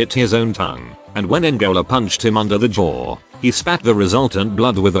 Dervish bit his own tongue, and when Angola punched him under the jaw, he spat the resultant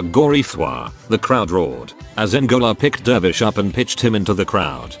blood with a gory thwa. The crowd roared, as Angola picked Dervish up and pitched him into the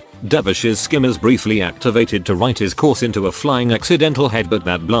crowd. Dervish's skimmers briefly activated to right his course into a flying accidental headbutt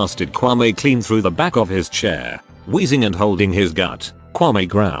that blasted Kwame clean through the back of his chair. Wheezing and holding his gut, Kwame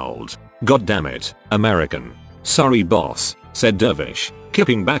growled, "God damn it, American." "Sorry boss," said Dervish,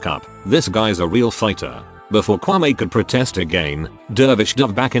 kipping back up. "This guy's a real fighter." Before Kwame could protest again, Dervish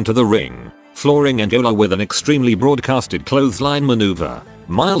dove back into the ring, flooring Angola with an extremely broadcasted clothesline maneuver.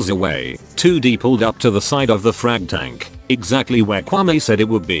 Miles away, 2D pulled up to the side of the frag tank, exactly where Kwame said it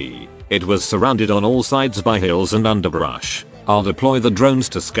would be. It was surrounded on all sides by hills and underbrush. I'll deploy the drones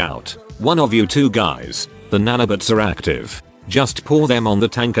to scout. One of you two guys, the nanobots are active. Just pour them on the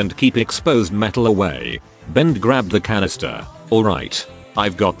tank and keep exposed metal away. Ben grabbed the canister. Alright.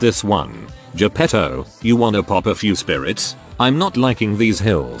 I've got this one. Geppetto, you wanna pop a few spirits? I'm not liking these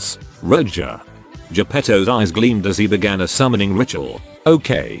hills. Roger. Geppetto's eyes gleamed as he began a summoning ritual.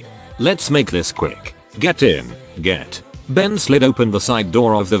 Okay. Let's make this quick. Get in. Get. Ben slid open the side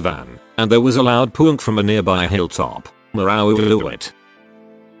door of the van, and there was a loud punk from a nearby hilltop. It.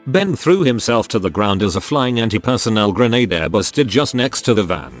 Ben threw himself to the ground as a flying anti-personnel grenade airbursted just next to the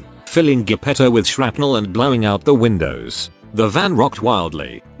van, filling Geppetto with shrapnel and blowing out the windows. The van rocked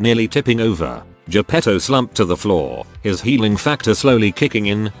wildly, nearly tipping over. Geppetto slumped to the floor, his healing factor slowly kicking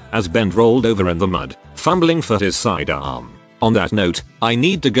in as Ben rolled over in the mud, fumbling for his sidearm. On that note, I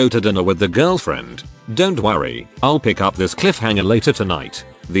need to go to dinner with the girlfriend. Don't worry, I'll pick up this cliffhanger later tonight.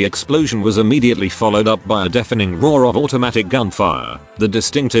 The explosion was immediately followed up by a deafening roar of automatic gunfire, the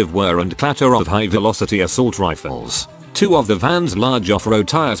distinctive whir and clatter of high-velocity assault rifles. Two of the van's large off-road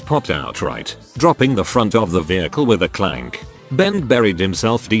tires popped outright, dropping the front of the vehicle with a clank. Ben buried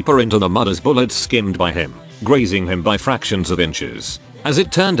himself deeper into the mud as bullets skimmed by him, grazing him by fractions of inches. As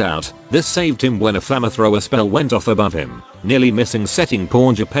it turned out, this saved him when a flamethrower spell went off above him, nearly missing setting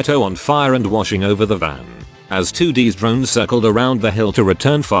poor Geppetto on fire and washing over the van. As 2D's drones circled around the hill to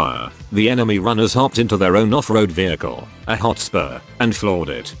return fire, the enemy runners hopped into their own off-road vehicle, a Hotspur, and floored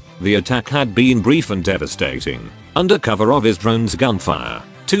it. The attack had been brief and devastating. Under cover of his drone's gunfire,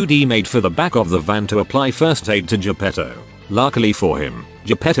 2D made for the back of the van to apply first aid to Geppetto. Luckily for him,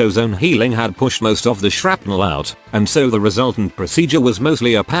 Geppetto's own healing had pushed most of the shrapnel out, and so the resultant procedure was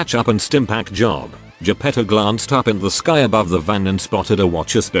mostly a patch-up and stim-pack job. Geppetto glanced up in the sky above the van and spotted a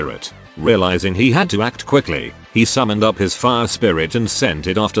Watcher spirit. Realizing he had to act quickly, he summoned up his fire spirit and sent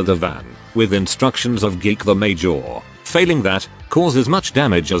it after the van, with instructions of Geek the Major. Failing that, cause as much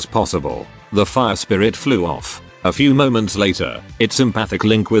damage as possible. The fire spirit flew off. A few moments later, its empathic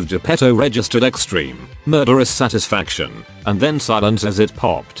link with Geppetto registered extreme, murderous satisfaction, and then silence as it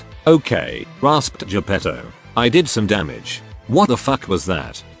popped. Okay, rasped Geppetto. I did some damage. What the fuck was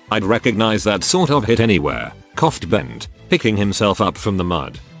that? I'd recognize that sort of hit anywhere, coughed Ben, picking himself up from the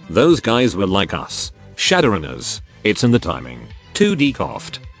mud. Those guys were like us. Shadowrunners. It's in the timing. 2D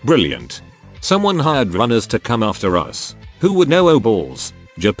coughed. Brilliant. Someone hired runners to come after us. Who would know, oh balls?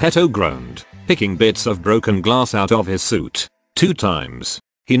 Geppetto groaned, picking bits of broken glass out of his suit. 2 times.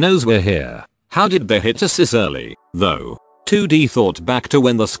 He knows we're here. How did they hit us this early, though? 2D thought back to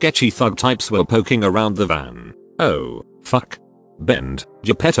when the sketchy thug types were poking around the van. Oh, fuck. Bend,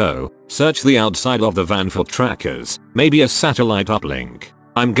 Geppetto, search the outside of the van for trackers, maybe a satellite uplink.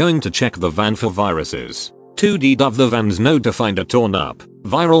 I'm going to check the van for viruses. 2D dove the van's node to find a torn up,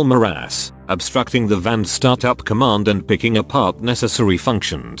 viral morass, obstructing the van's startup command and picking apart necessary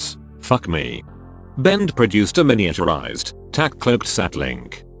functions. Fuck me. Bend produced a miniaturized, tack-cloaked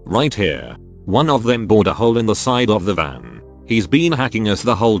satlink. Right here. One of them bored a hole in the side of the van. He's been hacking us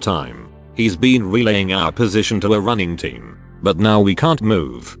the whole time. He's been relaying our position to a running team. But now we can't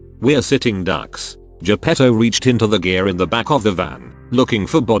move. We're sitting ducks. Geppetto reached into the gear in the back of the van, looking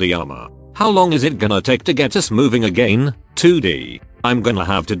for body armor. How long is it gonna take to get us moving again? 2D. I'm gonna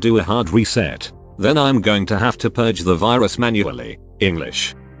have to do a hard reset. Then I'm going to have to purge the virus manually.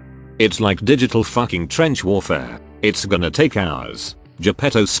 English. It's like digital fucking trench warfare. It's gonna take hours.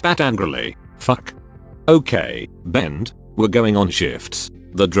 Geppetto spat angrily. Fuck. Okay, Bend, we're going on shifts.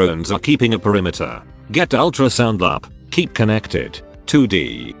 The drones are keeping a perimeter. Get ultrasound up. Keep connected.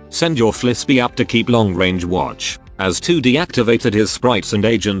 2D, send your Flisbee up to keep long range watch. As 2D activated his sprites and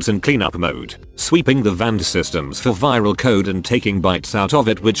agents in cleanup mode, sweeping the van's systems for viral code and taking bytes out of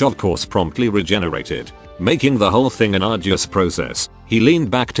it, which of course promptly regenerated, making the whole thing an arduous process. He leaned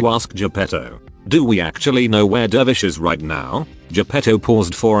back to ask Geppetto, do we actually know where Dervish is right now? Geppetto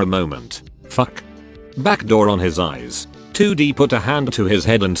paused for a moment. Fuck. Backdoor on his eyes. 2D put a hand to his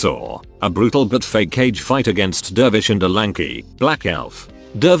head and saw a brutal but fake cage fight against Dervish and a lanky, black elf.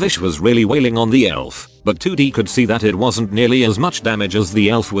 Dervish was really wailing on the elf, but 2D could see that it wasn't nearly as much damage as the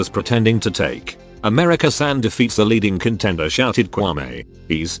elf was pretending to take. America San defeats the leading contender, shouted Kwame.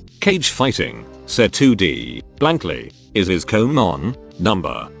 He's cage fighting, said 2D, blankly. Is his comb on?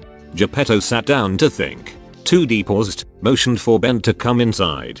 Number. Geppetto sat down to think. 2D paused, motioned for Ben to come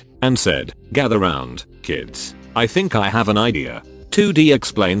inside, and said, gather round, kids. I think I have an idea. 2D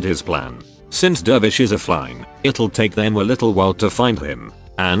explained his plan. Since Dervish is offline, it'll take them a little while to find him.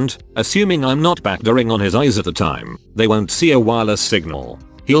 And, assuming I'm not backdooring on his eyes at the time, they won't see a wireless signal.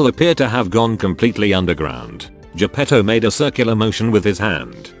 He'll appear to have gone completely underground. Geppetto made a circular motion with his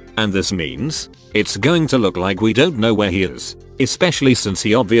hand. And this means it's going to look like we don't know where he is, especially since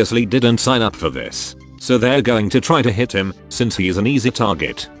he obviously didn't sign up for this. So they're going to try to hit him since he's an easy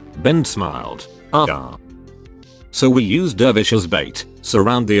target. Ben smiled. Ah. So we use Dervish as bait,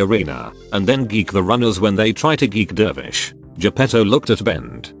 surround the arena, and then geek the runners when they try to geek Dervish. Geppetto looked at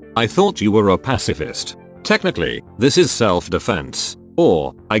Ben. I thought you were a pacifist. Technically, this is self-defense.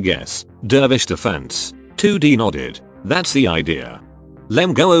 Or, I guess, Dervish defense. 2D nodded. That's the idea.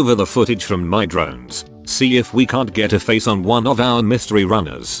 Lem go over the footage from my drones. See if we can't get a face on one of our mystery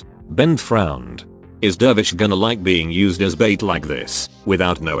runners. Ben frowned. Is Dervish gonna like being used as bait like this,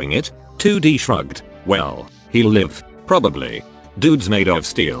 without knowing it? 2D shrugged. Well, he'll live. Probably. Dude's made of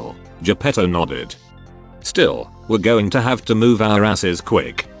steel. Geppetto nodded. Still, we're going to have to move our asses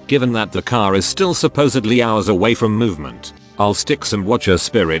quick, given that the car is still supposedly hours away from movement. I'll stick some watcher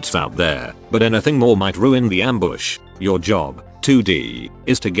spirits out there, but anything more might ruin the ambush. Your job, 2D,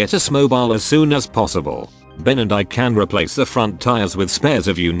 is to get us mobile as soon as possible. Ben and I can replace the front tires with spares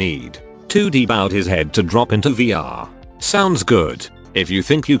if you need. 2D bowed his head to drop into VR. Sounds good. If you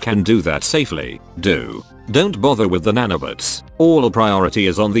think you can do that safely, do. Don't bother with the nanobots. All priority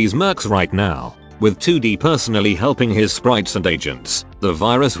is on these mercs right now. With 2D personally helping his sprites and agents, the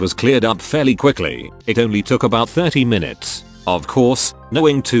virus was cleared up fairly quickly. It only took about 30 minutes. Of course,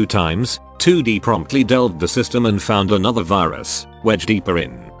 knowing 2 times, 2D promptly delved the system and found another virus, wedged deeper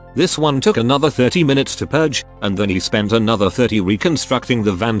in. This one took another 30 minutes to purge, and then he spent another 30 reconstructing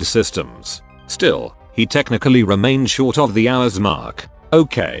the Vand systems. Still, he technically remained short of the hour's mark.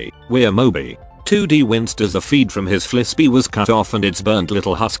 Okay, we're Moby. 2D winced as the feed from his Flisbee was cut off and its burnt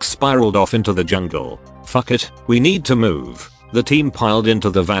little husk spiraled off into the jungle. Fuck it, we need to move. The team piled into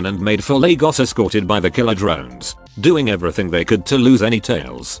the van and made for Lagos escorted by the killer drones, doing everything they could to lose any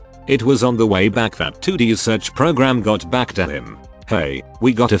tails. It was on the way back that 2D's search program got back to him. Hey,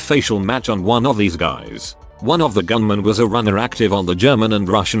 we got a facial match on one of these guys. One of the gunmen was a runner active on the German and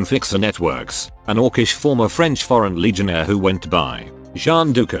Russian fixer networks, an orcish former French foreign legionnaire who went by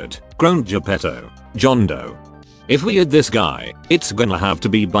Jean Ducard, groaned Geppetto. John Doe. If we hit this guy, it's gonna have to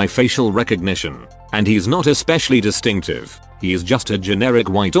be by facial recognition. And he's not especially distinctive. He's just a generic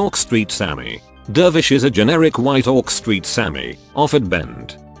white orc street Sammy. Dervish is a generic white orc street Sammy, offered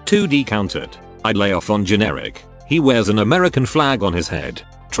Bend. 2D countered. I'd lay off on generic. He wears an American flag on his head.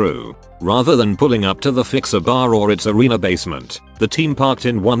 True. Rather than pulling up to the fixer bar or its arena basement, the team parked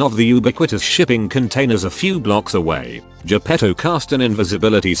in one of the ubiquitous shipping containers a few blocks away. Geppetto cast an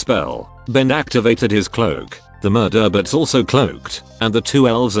invisibility spell. Ben activated his cloak. The murderbots also cloaked, and the 2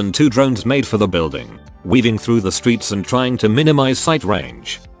 elves and 2 drones made for the building, weaving through the streets and trying to minimize sight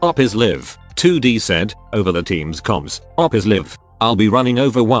range. Op is live, 2D said, over the team's comms. Op is live. I'll be running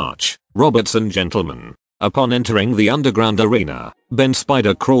Overwatch, robots and gentlemen. Upon entering the underground arena, Ben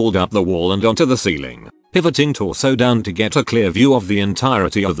Spider crawled up the wall and onto the ceiling, pivoting torso down to get a clear view of the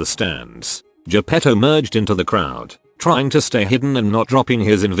entirety of the stands. Geppetto merged into the crowd, trying to stay hidden and not dropping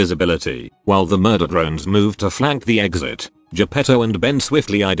his invisibility, while the murder drones moved to flank the exit. Geppetto and Ben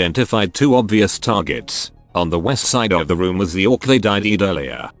swiftly identified 2 obvious targets. On the west side of the room was the orc they died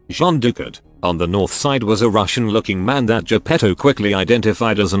earlier, Jean Ducard. On the north side was a Russian-looking man that Geppetto quickly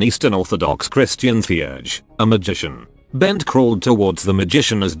identified as an Eastern Orthodox Christian theurge, a magician. Bent crawled towards the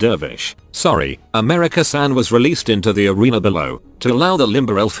magician as Dervish. Sorry, America-san was released into the arena below to allow the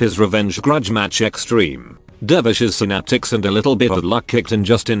limber elf his revenge grudge match extreme. Dervish's synaptics and a little bit of luck kicked in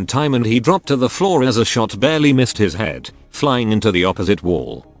just in time and he dropped to the floor as a shot barely missed his head, flying into the opposite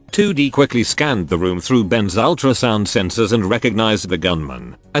wall. 2D quickly scanned the room through Ben's ultrasound sensors and recognized the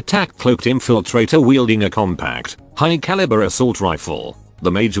gunman, a tack-cloaked infiltrator wielding a compact, high-caliber assault rifle.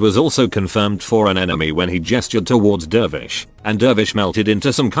 The mage was also confirmed for an enemy when he gestured towards Dervish, and Dervish melted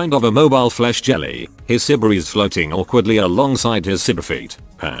into some kind of a mobile flesh jelly, his Sibris floating awkwardly alongside his Sibfeet,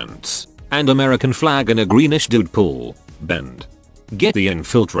 pants, and American flag in a greenish dude pool. Bend. Get the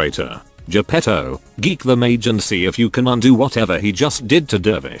infiltrator. Geppetto, geek the mage and see if you can undo whatever he just did to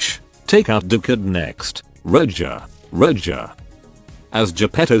Dervish. Take out Ducard next. Roger. Roger. As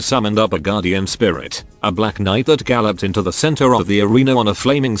Geppetto summoned up a guardian spirit, a black knight that galloped into the center of the arena on a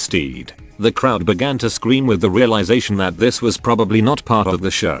flaming steed, the crowd began to scream with the realization that this was probably not part of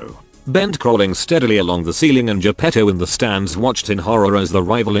the show. Bent crawling steadily along the ceiling and Geppetto in the stands watched in horror as the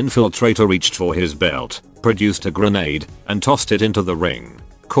rival infiltrator reached for his belt, produced a grenade, and tossed it into the ring,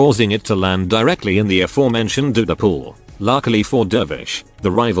 causing it to land directly in the aforementioned Duda pool. Luckily for Dervish,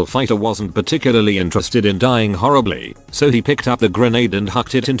 the rival fighter wasn't particularly interested in dying horribly, so he picked up the grenade and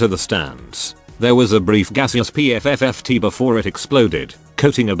hucked it into the stands. There was a brief gaseous PFFFT before it exploded,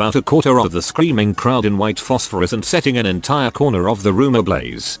 coating about a quarter of the screaming crowd in white phosphorus and setting an entire corner of the room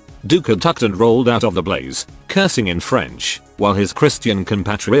ablaze. Duke ducked and rolled out of the blaze, cursing in French, while his Christian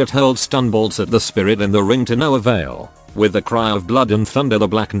compatriot hurled stun bolts at the spirit in the ring to no avail. With a cry of blood and thunder, the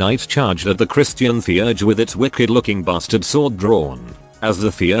Black Knight charged at the Christian Theurge with its wicked-looking bastard sword drawn. As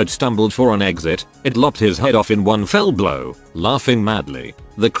the Theurge stumbled for an exit, it lopped his head off in one fell blow, laughing madly.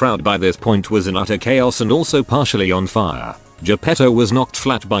 The crowd by this point was in utter chaos and also partially on fire. Geppetto was knocked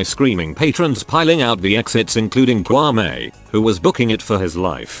flat by screaming patrons piling out the exits, including Kwame, who was booking it for his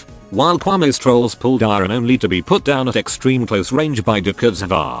life. While Kwame's trolls pulled iron only to be put down at extreme close range by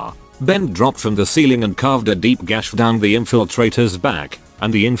Dukazavar. Ben dropped from the ceiling and carved a deep gash down the infiltrator's back,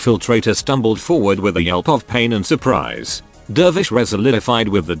 and the infiltrator stumbled forward with a yelp of pain and surprise. Dervish resolidified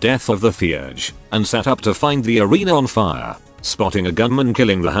with the death of the Theurge, and sat up to find the arena on fire. Spotting a gunman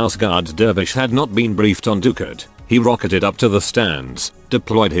killing the house guards, Dervish had not been briefed on Dukat. He rocketed up to the stands,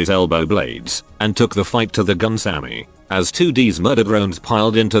 deployed his elbow blades, and took the fight to the Gunsami. As 2D's murder drones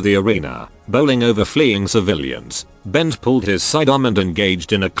piled into the arena, bowling over fleeing civilians, Ben pulled his sidearm and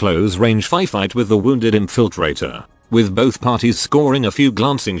engaged in a close-range firefight with the wounded infiltrator, with both parties scoring a few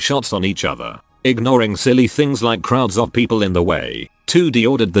glancing shots on each other. Ignoring silly things like crowds of people in the way, 2D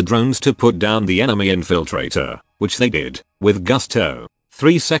ordered the drones to put down the enemy infiltrator, which they did, with gusto.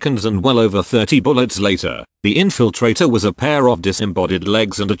 3 seconds and well over 30 bullets later, the infiltrator was a pair of disembodied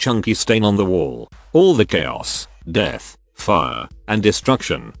legs and a chunky stain on the wall. All the chaos, death, fire, and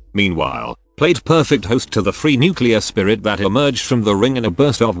destruction, meanwhile, played perfect host to the free nuclear spirit that emerged from the ring in a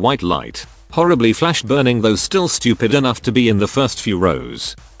burst of white light, horribly flash burning those still stupid enough to be in the first few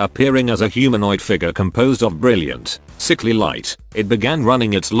rows. Appearing as a humanoid figure composed of brilliant, sickly light, it began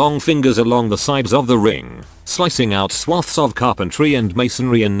running its long fingers along the sides of the ring, slicing out swaths of carpentry and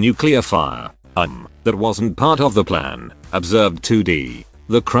masonry and nuclear fire. That wasn't part of the plan, observed 2D.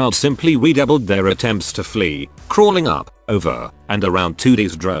 The crowd simply redoubled their attempts to flee, crawling up, over, and around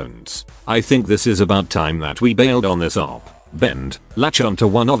 2D's drones. I think this is about time that we bailed on this op. Bend, latch onto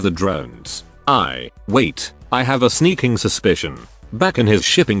one of the drones. Wait, I have a sneaking suspicion. Back in his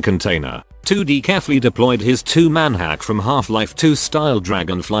shipping container, 2D carefully deployed his two-man hack from Half-Life 2 style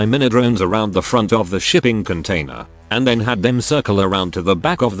Dragonfly mini-drones around the front of the shipping container, and then had them circle around to the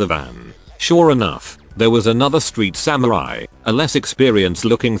back of the van. Sure enough, there was another street samurai, a less experienced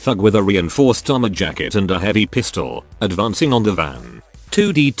looking thug with a reinforced armor jacket and a heavy pistol, advancing on the van.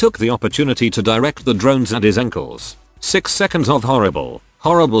 2D took the opportunity to direct the drones at his ankles. 6 seconds of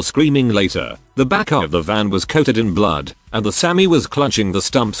horrible screaming later, the back of the van was coated in blood, and the Sammy was clutching the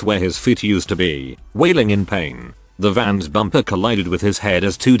stumps where his feet used to be, wailing in pain. The van's bumper collided with his head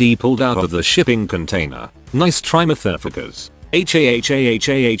as 2D pulled out of the shipping container. Nice try, motherfuckers.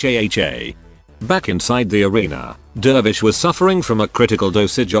 Ha. Back inside the arena, Dervish was suffering from a critical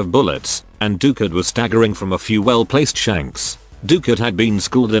dosage of bullets, and Dukat was staggering from a few well-placed shanks. Dukat had been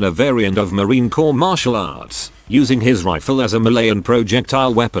schooled in a variant of Marine Corps martial arts, using his rifle as a Malayan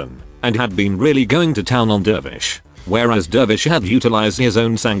projectile weapon, and had been really going to town on Dervish. Whereas Dervish had utilized his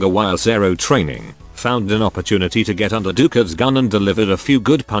own Sangawire Zero training, found an opportunity to get under Dukat's gun and delivered a few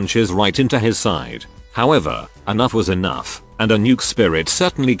good punches right into his side. However, enough was enough, and a nuke spirit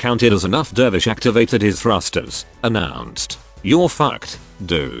certainly counted as enough. Dervish activated his thrusters, announced, "You're fucked,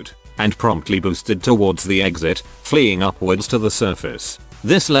 dude," and promptly boosted towards the exit, fleeing upwards to the surface.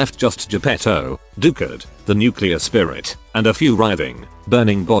 This left just Geppetto, Dukat, the nuclear spirit, and a few writhing,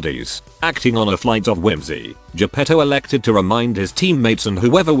 burning bodies. Acting on a flight of whimsy, Geppetto elected to remind his teammates and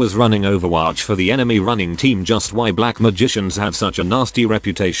whoever was running Overwatch for the enemy running team just why black magicians have such a nasty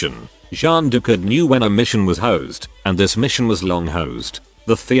reputation. Jean Dukat knew when a mission was hosed, and this mission was long hosed.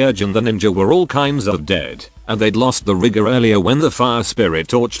 The Theurge and the ninja were all kinds of dead, and they'd lost the rigor earlier when the fire spirit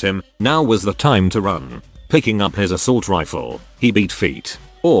torched him. Now was the time to run. Picking up his assault rifle, he beat feet.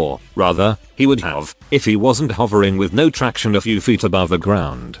 Or, rather, he would have, if he wasn't hovering with no traction a few feet above the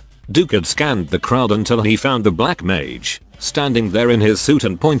ground. Dukat scanned the crowd until he found the black mage, standing there in his suit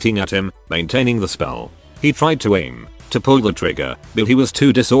and pointing at him, maintaining the spell. He tried to aim, to pull the trigger, but he was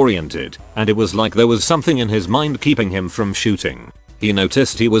too disoriented, and it was like there was something in his mind keeping him from shooting. He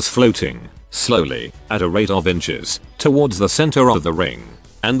noticed he was floating, slowly, at a rate of inches, towards the center of the ring.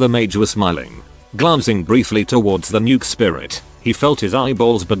 And the mage was smiling. Glancing briefly towards the nuke spirit, he felt his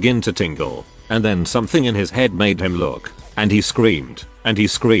eyeballs begin to tingle, and then something in his head made him look, and he screamed, and he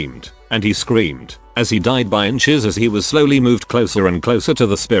screamed, and he screamed, as he died by inches as he was slowly moved closer and closer to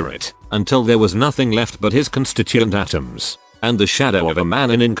the spirit, until there was nothing left but his constituent atoms, and the shadow of a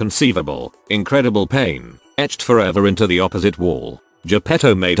man in inconceivable, incredible pain, etched forever into the opposite wall.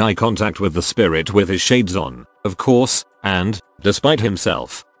 Geppetto made eye contact with the spirit with his shades on, of course, and, despite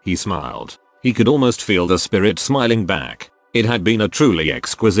himself, he smiled. He could almost feel the spirit smiling back. It had been a truly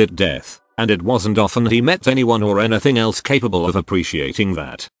exquisite death, and it wasn't often he met anyone or anything else capable of appreciating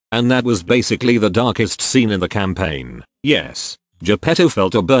that. And that was basically the darkest scene in the campaign. Yes. Geppetto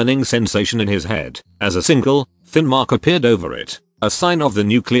felt a burning sensation in his head, as a single, thin mark appeared over it. A sign of the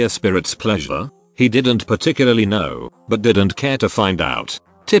nuclear spirit's pleasure? He didn't particularly know, but didn't care to find out.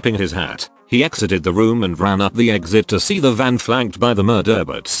 Tipping his hat, he exited the room and ran up the exit to see the van flanked by the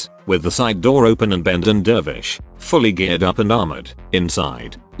murderbots, with the side door open and Bend and Dervish, fully geared up and armored,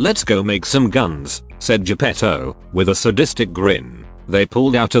 inside. "Let's go make some guns," said Geppetto, with a sadistic grin. They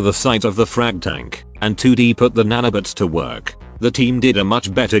pulled out to the site of the frag tank, and 2D put the nanobots to work. The team did a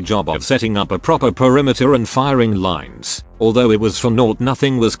much better job of setting up a proper perimeter and firing lines, although it was for naught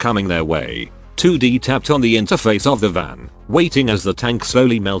nothing was coming their way. 2D tapped on the interface of the van, waiting as the tank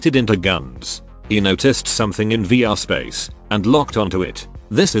slowly melted into guns. He noticed something in VR space, and locked onto it.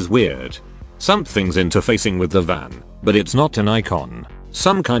 This is weird. Something's interfacing with the van, but it's not an icon.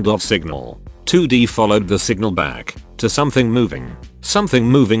 Some kind of signal. 2D followed the signal back, to something moving. Something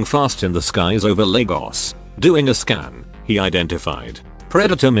moving fast in the skies over Lagos. Doing a scan, he identified.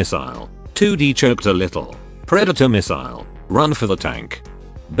 Predator missile. 2D choked a little. Predator missile. Run for the tank.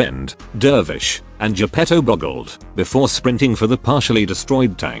 Bend, Dervish, and Geppetto boggled, before sprinting for the partially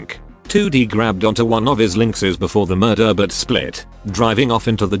destroyed tank. 2D grabbed onto one of his lynxes before the murderbot split, driving off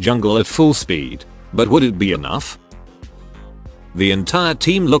into the jungle at full speed. But would it be enough? The entire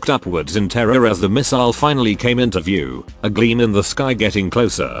team looked upwards in terror as the missile finally came into view, a gleam in the sky getting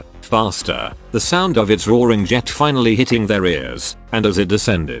closer, faster, the sound of its roaring jet finally hitting their ears, and as it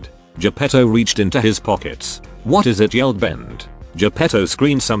descended, Geppetto reached into his pockets. "What is it?" yelled Bend. Geppetto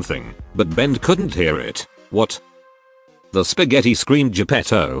screamed something, but Bend couldn't hear it. "What?" "The spaghetti," screamed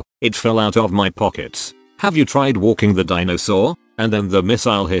Geppetto. "It fell out of my pockets. Have you tried walking the dinosaur?" And then the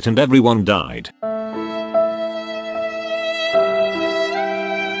missile hit and everyone died.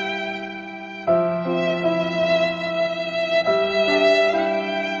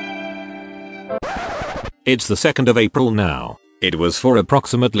 It's the 2nd of April now. It was for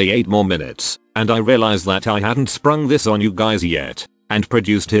approximately 8 more minutes, and I realized that I hadn't sprung this on you guys yet, and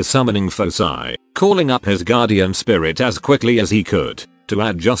produced his summoning foci, calling up his guardian spirit as quickly as he could, to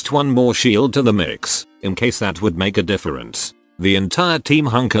add just one more shield to the mix, in case that would make a difference. The entire team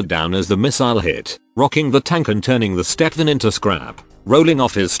hunkered down as the missile hit, rocking the tank and turning the Stetson into scrap. Rolling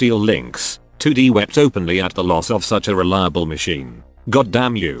off his steel links, 2D wept openly at the loss of such a reliable machine. "God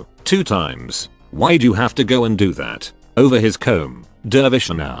damn you, 2 times. Why'd you have to go and do that?" Over his comb, Dervish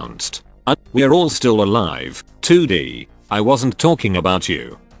announced. "We're all still alive, 2D. I wasn't talking about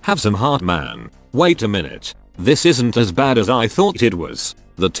you. Have some heart, man. Wait a minute. This isn't as bad as I thought it was."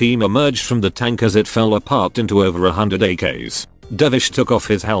 The team emerged from the tank as it fell apart into over 100 AKs. Dervish took off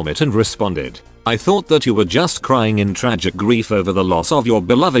his helmet and responded. "I thought that you were just crying in tragic grief over the loss of your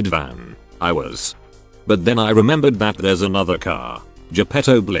beloved van." "I was. But then I remembered that there's another car."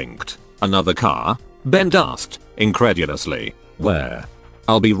 Geppetto blinked. "Another car?" Bend asked, incredulously. "Where?"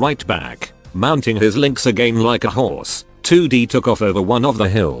 "I'll be right back." Mounting his lynx again like a horse, 2D took off over one of the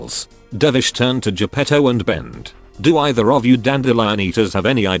hills. Dervish turned to Geppetto and Bend. "Do either of you dandelion eaters have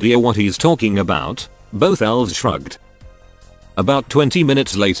any idea what he's talking about?" Both elves shrugged. About 20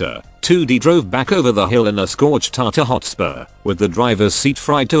 minutes later, 2D drove back over the hill in a scorched Tata Hotspur, with the driver's seat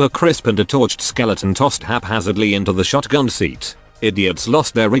fried to a crisp and a torched skeleton tossed haphazardly into the shotgun seat. Idiots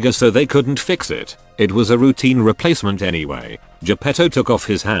lost their rigger so they couldn't fix it. It was a routine replacement anyway. Geppetto took off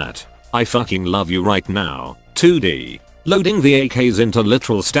his hat. "I fucking love you right now, 2D. Loading the AKs into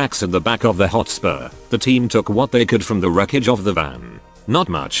literal stacks in the back of the Hotspur, the team took what they could from the wreckage of the van. Not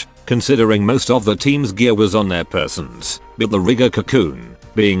much, considering most of the team's gear was on their persons, but the rigger cocoon,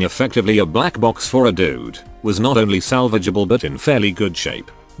 being effectively a black box for a dude, was not only salvageable but in fairly good shape.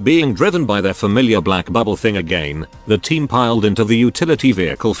 Being driven by their familiar black bubble thing again, the team piled into the utility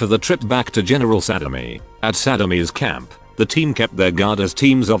vehicle for the trip back to General Sadami. At Sadami's camp, the team kept their guard as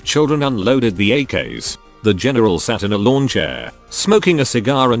teams of children unloaded the AKs. The general sat in a lawn chair, smoking a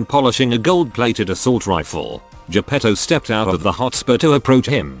cigar and polishing a gold-plated assault rifle. Geppetto stepped out of the Hotspur to approach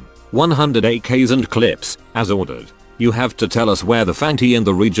him. 100 AKs and clips, as ordered. "You have to tell us where the Fanti in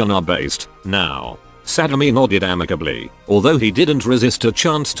the region are based, now." Sadami nodded amicably, although he didn't resist a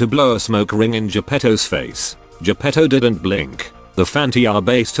chance to blow a smoke ring in Geppetto's face. Geppetto didn't blink. The Fanti are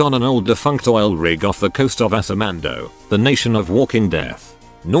based on an old defunct oil rig off the coast of Asamando, the nation of walking death.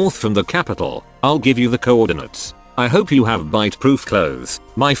 North from the capital. I'll give you the coordinates. I hope you have bite-proof clothes,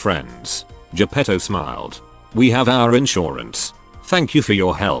 my friends. Geppetto smiled. "We have our insurance." Thank you for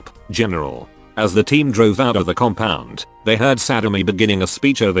your help, General. As the team drove out of the compound, they heard Sadomi beginning a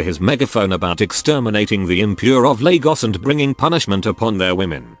speech over his megaphone about exterminating the impure of Lagos and bringing punishment upon their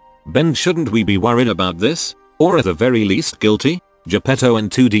women. Ben, shouldn't we be worried about this? Or at the very least guilty? Geppetto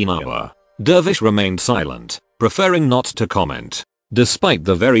and 2D Nawa. Dervish remained silent, preferring not to comment. Despite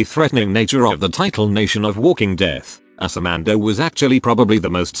the very threatening nature of the title nation of Walking Death, Asamando was actually probably the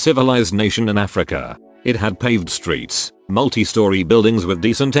most civilized nation in Africa. It had paved streets, multi-story buildings with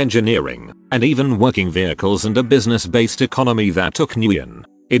decent engineering, and even working vehicles and a business-based economy that took Nguyen.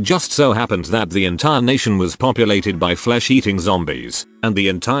 It just so happened that the entire nation was populated by flesh-eating zombies, and the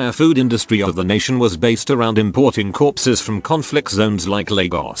entire food industry of the nation was based around importing corpses from conflict zones like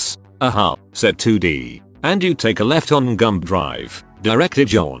Lagos. Aha, said 2D. And you take a left on Gump Drive, directed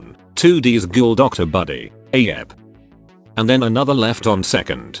John, 2D's ghoul doctor buddy. Yep. And then another left on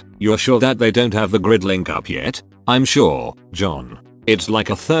 2nd. You're sure that they don't have the grid link up yet? I'm sure, John. It's like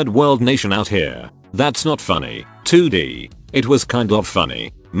a third world nation out here. That's not funny, 2D. It was kind of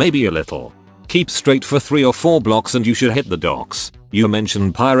funny, maybe a little. Keep straight for 3 or 4 blocks and you should hit the docks. You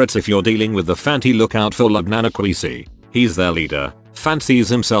mentioned pirates if you're dealing with the Fanti, look out for Lubnanakwisi. He's their leader, fancies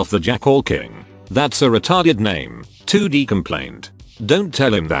himself the Jackal King. That's a retarded name, 2D complained. Don't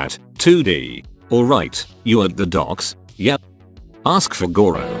tell him that, 2D. Alright, you at the docks? Yep. Ask for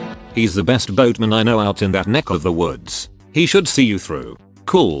Goro. He's the best boatman I know out in that neck of the woods. He should see you through.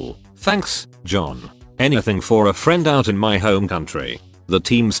 Cool. Thanks, John. Anything for a friend out in my home country. The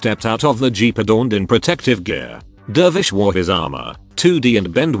team stepped out of the jeep adorned in protective gear. Dervish wore his armor, 2D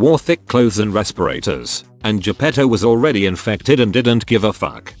and Bend wore thick clothes and respirators, and Geppetto was already infected and didn't give a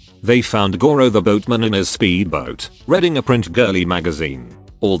fuck. They found Goro the boatman in his speedboat, reading a print girly magazine.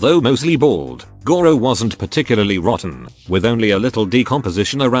 Although mostly bald, Goro wasn't particularly rotten, with only a little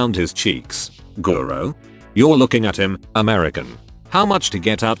decomposition around his cheeks. Goro? You're looking at him, American. How much to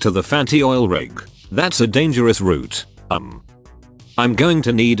get out to the Fanti oil rig? That's a dangerous route. I'm going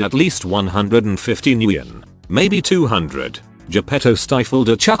to need at least 150 Nguyen. Maybe 200. Geppetto stifled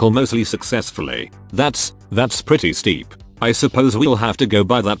a chuckle mostly successfully. That's pretty steep. I suppose we'll have to go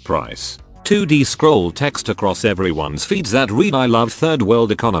by that price. 2D scroll text across everyone's feeds that read I love third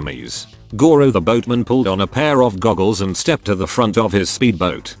world economies. Goro the boatman pulled on a pair of goggles and stepped to the front of his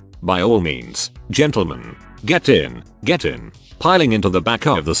speedboat. By all means, gentlemen, get in, get in. Piling into the back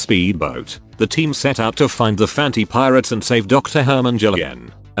of the speedboat, the team set out to find the Fanti pirates and save Dr. Herman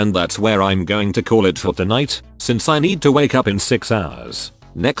Julien. And that's where I'm going to call it for tonight, since I need to wake up in 6 hours.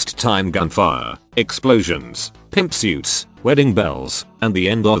 Next time gunfire, explosions, pimp suits, wedding bells, and the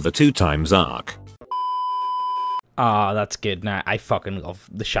end of the 2 times arc. Ah, that's good. Now, I fucking love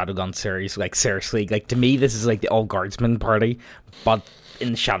the Shadowgun series. Like, seriously, like, to me, this is like the all-guardsman party, but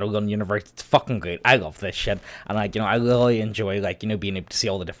in the Shadowgun universe, it's fucking great. I love this shit, and like, I really enjoy, like, being able to see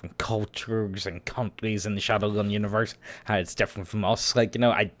all the different cultures and countries in the Shadowgun universe, how it's different from us. Like,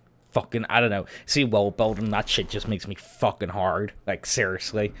 I don't know, see world building, that shit just makes me fucking hard, like,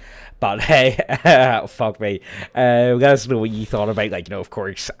 seriously. But hey, fuck me. Let us know what you thought about, like, of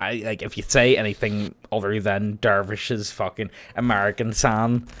course, if you say anything other than Dervish's fucking American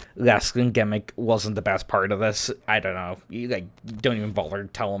San wrestling gimmick wasn't the best part of this, I don't know, you don't even bother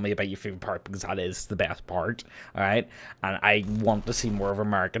telling me about your favorite part, because that is the best part, alright? And I want to see more of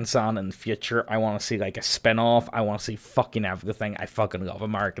American San in the future. I want to see, like, a spin-off. I want to see fucking everything. I fucking love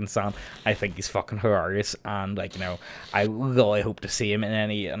American San. I think he's fucking hilarious, and like, I really hope to see him in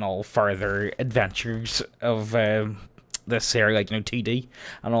any and all further adventures of this series, like, 2D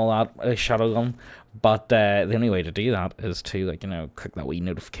and all that, Shadowrun. But the only way to do that is to, like, click that wee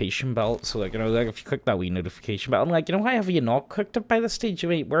notification bell. So, like, if you click that wee notification bell, and like, why have you not clicked it by the stage?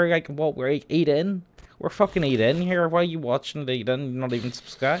 We're like, what, we're like 8 in? We're fucking 8 in here. Why are you watching it 8 in? You're not even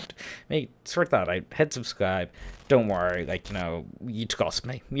subscribed? Mate, sort that out. Hit subscribe. Don't worry, like, you trust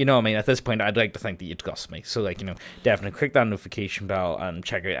me. You know what I mean? At this point, I'd like to think that you trust me. So, like, definitely click that notification bell and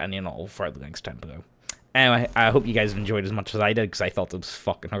check out any and all further links down below. Anyway, I hope you guys enjoyed as much as I did, because I thought it was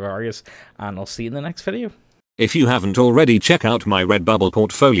fucking hilarious. And I'll see you in the next video. If you haven't already, check out my Redbubble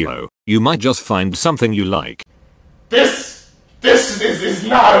portfolio. You might just find something you like. This is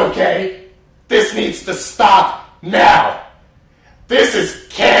not okay. This needs to stop now. This is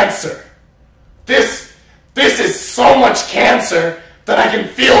cancer. This is so much cancer that I can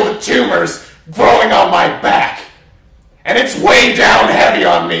feel the tumors growing on my back. And it's way down heavy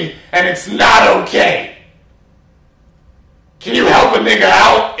on me, and it's not okay. Can you help a nigga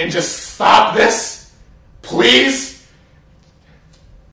out and just stop this?